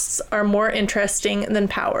costs are more interesting than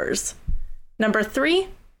powers. Number 3,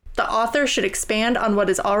 the author should expand on what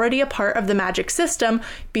is already a part of the magic system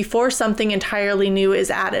before something entirely new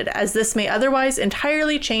is added, as this may otherwise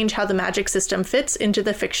entirely change how the magic system fits into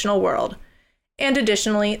the fictional world. And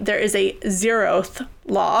additionally, there is a 0th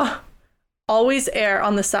law. Always err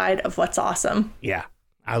on the side of what's awesome. Yeah,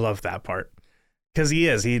 I love that part. Because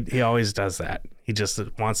he always does that. He just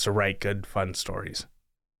wants to write good, fun stories.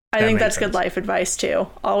 I think that's good life advice too.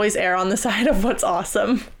 Always err on the side of what's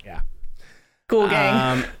awesome. Yeah. Cool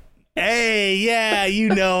gang. Hey, yeah, you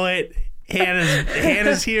know it.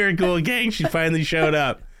 Hannah's here, Cool Gang. She finally showed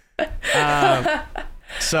up.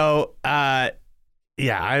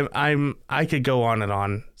 Yeah, I could go on and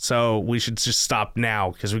on. So we should just stop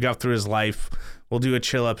now because we got through his life. We'll do a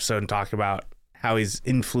chill episode and talk about how he's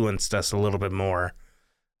influenced us a little bit more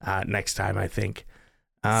next time, I think.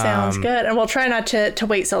 Sounds good. And we'll try not to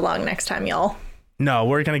wait so long next time, y'all. No,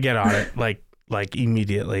 we're going to get on it like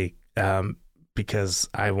immediately because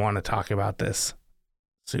I want to talk about this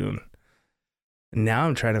soon. Now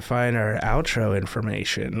I'm trying to find our outro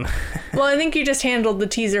information. Well, I think you just handled the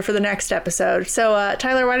teaser for the next episode. So,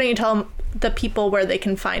 Tyler, why don't you tell the people where they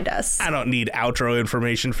can find us? I don't need outro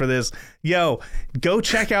information for this. Yo, go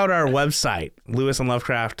check out our website,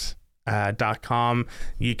 lewisandlovecraft.com.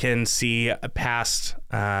 You can see past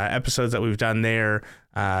episodes that we've done there.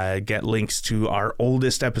 Get links to our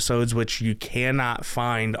oldest episodes, which you cannot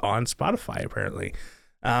find on Spotify, apparently.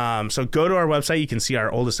 So go to our website. You can see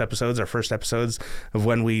our oldest episodes, our first episodes of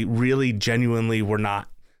when we really genuinely were not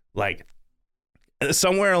like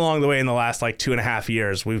somewhere along the way in the last like 2.5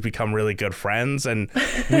 years, we've become really good friends and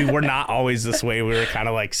we were not always this way. We were kind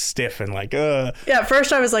of like stiff and like, Yeah, at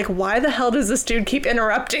first I was like, why the hell does this dude keep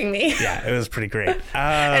interrupting me? Yeah, it was pretty great.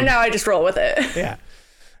 And now I just roll with it. Yeah.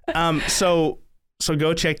 So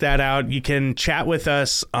go check that out. You can chat with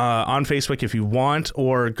us on Facebook if you want,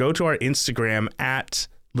 or go to our Instagram at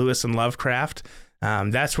Lewis and Lovecraft.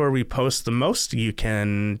 That's where we post the most. You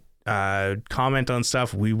can comment on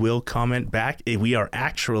stuff. We will comment back. We are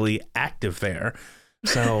actually active there.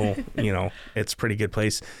 So, it's a pretty good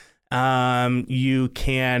place. You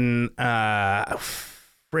can,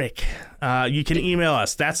 you can email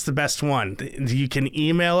us. That's the best one. You can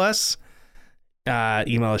email us.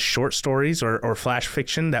 Email us short stories or flash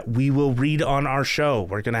fiction that we will read on our show.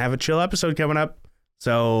 We're going to have a chill episode coming up.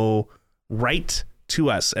 So write to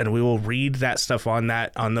us and we will read that stuff on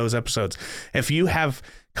those episodes. If you have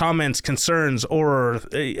comments, concerns, or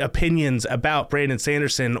opinions about Brandon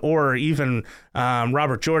Sanderson or even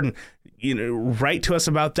Robert Jordan, write to us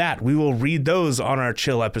about that. We will read those on our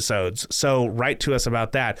chill episodes. So write to us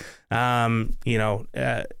about that.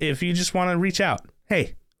 If you just want to reach out,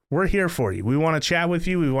 hey, we're here for you. We want to chat with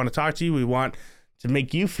you. We want to talk to you. We want to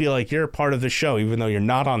make you feel like you're a part of the show, even though you're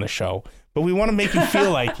not on the show. But we want to make you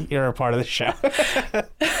feel like you're a part of the show.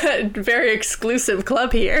 Very exclusive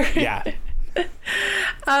club here. Yeah.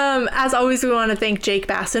 As always, we want to thank Jake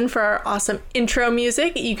Basson for our awesome intro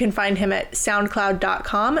music. You can find him at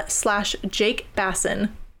soundcloud.com/Jake Basson.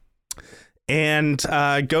 And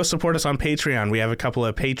go support us on Patreon. We have a couple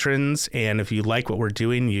of patrons. And if you like what we're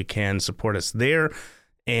doing, you can support us there.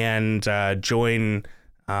 And join,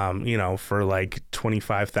 for like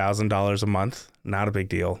 $25,000 a month. Not a big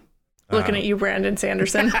deal. Looking at you, Brandon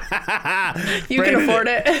Sanderson. You can afford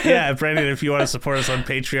it. Yeah, Brandon, if you want to support us on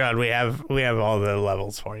Patreon, we have all the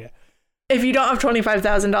levels for you. If you don't have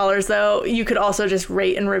 $25,000, though, you could also just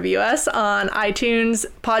rate and review us on iTunes,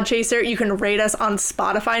 Podchaser. You can rate us on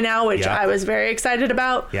Spotify now, which I was very excited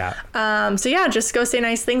about. Yeah. Just go say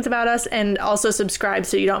nice things about us and also subscribe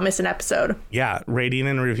so you don't miss an episode. Yeah, rating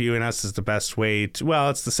and reviewing us is the best way to, well,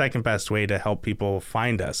 it's the second best way to help people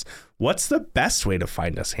find us. What's the best way to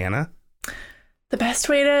find us, Hannah? The best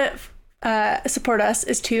way to support us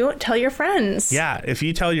is to tell your friends. Yeah, if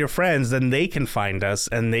you tell your friends, then they can find us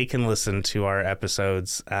and they can listen to our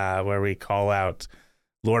episodes where we call out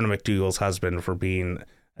Lorna McDougal's husband for being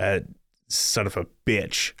a son of a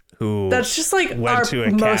bitch who that's just like went to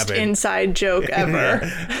a most cabin. Inside joke ever.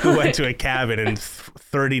 Who went to a cabin and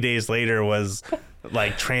 30 days later was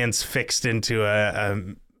like transfixed into a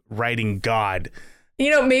writing god.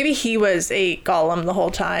 Maybe he was a golem the whole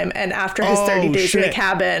time, and after his 30 days in the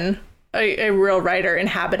cabin, a real writer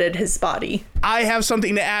inhabited his body. I have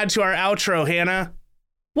something to add to our outro, Hannah.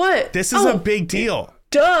 What? This is a big deal.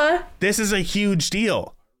 Duh. This is a huge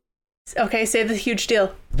deal. Okay, say the huge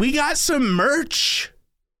deal. We got some merch.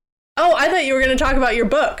 Oh, I thought you were going to talk about your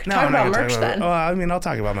book. Talk about merch then. I'll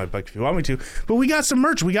talk about my book if you want me to. But we got some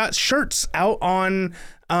merch. We got shirts out on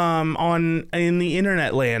in the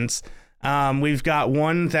internet lands. We've got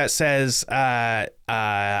one that says, I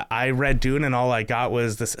read Dune and all I got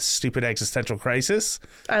was this stupid existential crisis.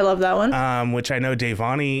 I love that one. Which I know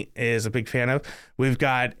Davani is a big fan of. We've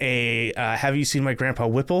got a, Have You Seen My Grandpa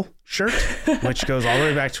Whipple shirt, which goes all the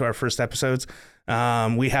way back to our first episodes.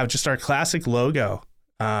 We have just our classic logo,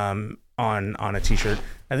 on a t-shirt.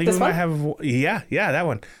 I think we might have, yeah, that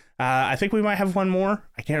one. I think we might have one more.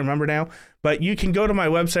 I can't remember now. But you can go to my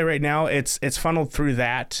website right now. It's funneled through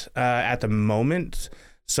that at the moment.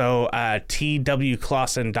 So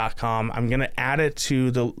twclawson.com. I'm going to add it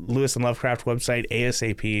to the Lewis and Lovecraft website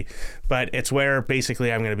ASAP, but it's where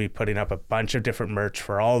basically I'm going to be putting up a bunch of different merch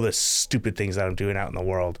for all the stupid things that I'm doing out in the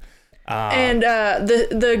world. And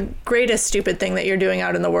the greatest stupid thing that you're doing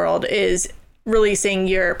out in the world is releasing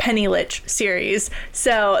your Penny Lich series.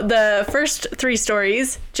 So the first 3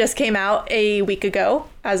 stories just came out a week ago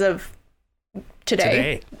as of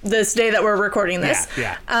today, this day that we're recording this.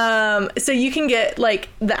 Yeah. So you can get like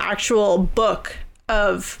the actual book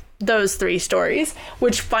of those 3 stories,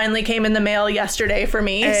 which finally came in the mail yesterday for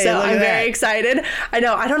me. Hey, so I'm very excited. I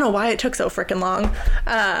don't know why it took so freaking long.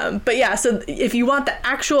 But yeah, so if you want the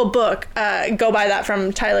actual book, go buy that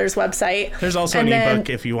from Tyler's website. There's also an ebook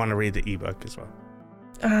if you want to read the ebook as well.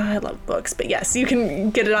 I love books, but yes, you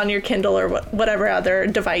can get it on your Kindle or whatever other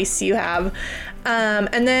device you have.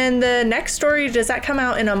 And then the next story, does that come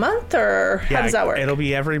out in a month, or how does that work? It'll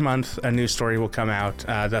be every month. A new story will come out.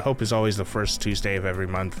 The hope is always the first Tuesday of every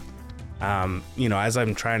month. As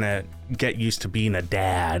I'm trying to get used to being a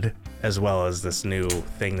dad, as well as this new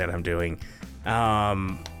thing that I'm doing,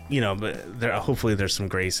 but hopefully there's some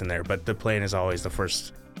grace in there. But the plan is always the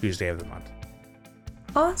first Tuesday of the month.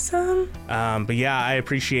 Awesome. But yeah, I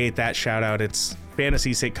appreciate that shout out. It's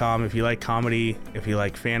fantasy sitcom. If you like comedy, if you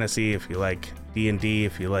like fantasy, if you like D&D,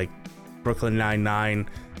 if you like Brooklyn Nine-Nine,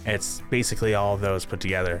 it's basically all of those put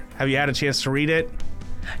together. Have you had a chance to read it?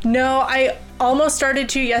 No, I almost started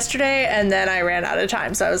to yesterday, and then I ran out of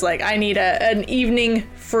time. So I was like, I need an evening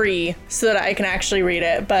free so that I can actually read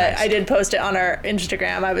it. But nice. I did post it on our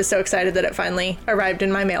Instagram. I was so excited that it finally arrived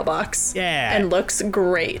in my mailbox. Yeah. And looks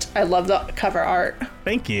great. I love the cover art.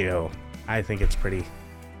 Thank you. I think it's pretty.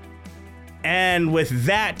 And with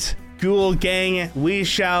that, Ghoul Gang, we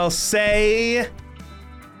shall say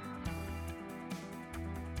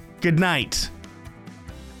good night.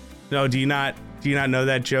 No, do you not know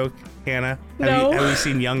that joke, Hannah? No. Have you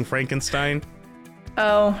seen Young Frankenstein?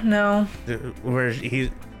 Oh, no. Where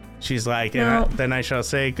she's like, no. Then I shall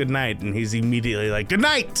say good night, and he's immediately like, good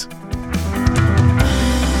night!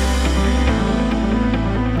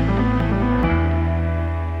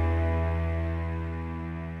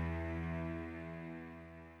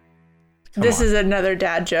 This is another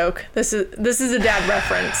dad joke. This is a dad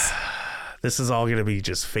reference. This is all going to be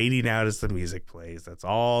just fading out as the music plays. That's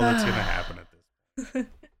all that's going to happen at this point.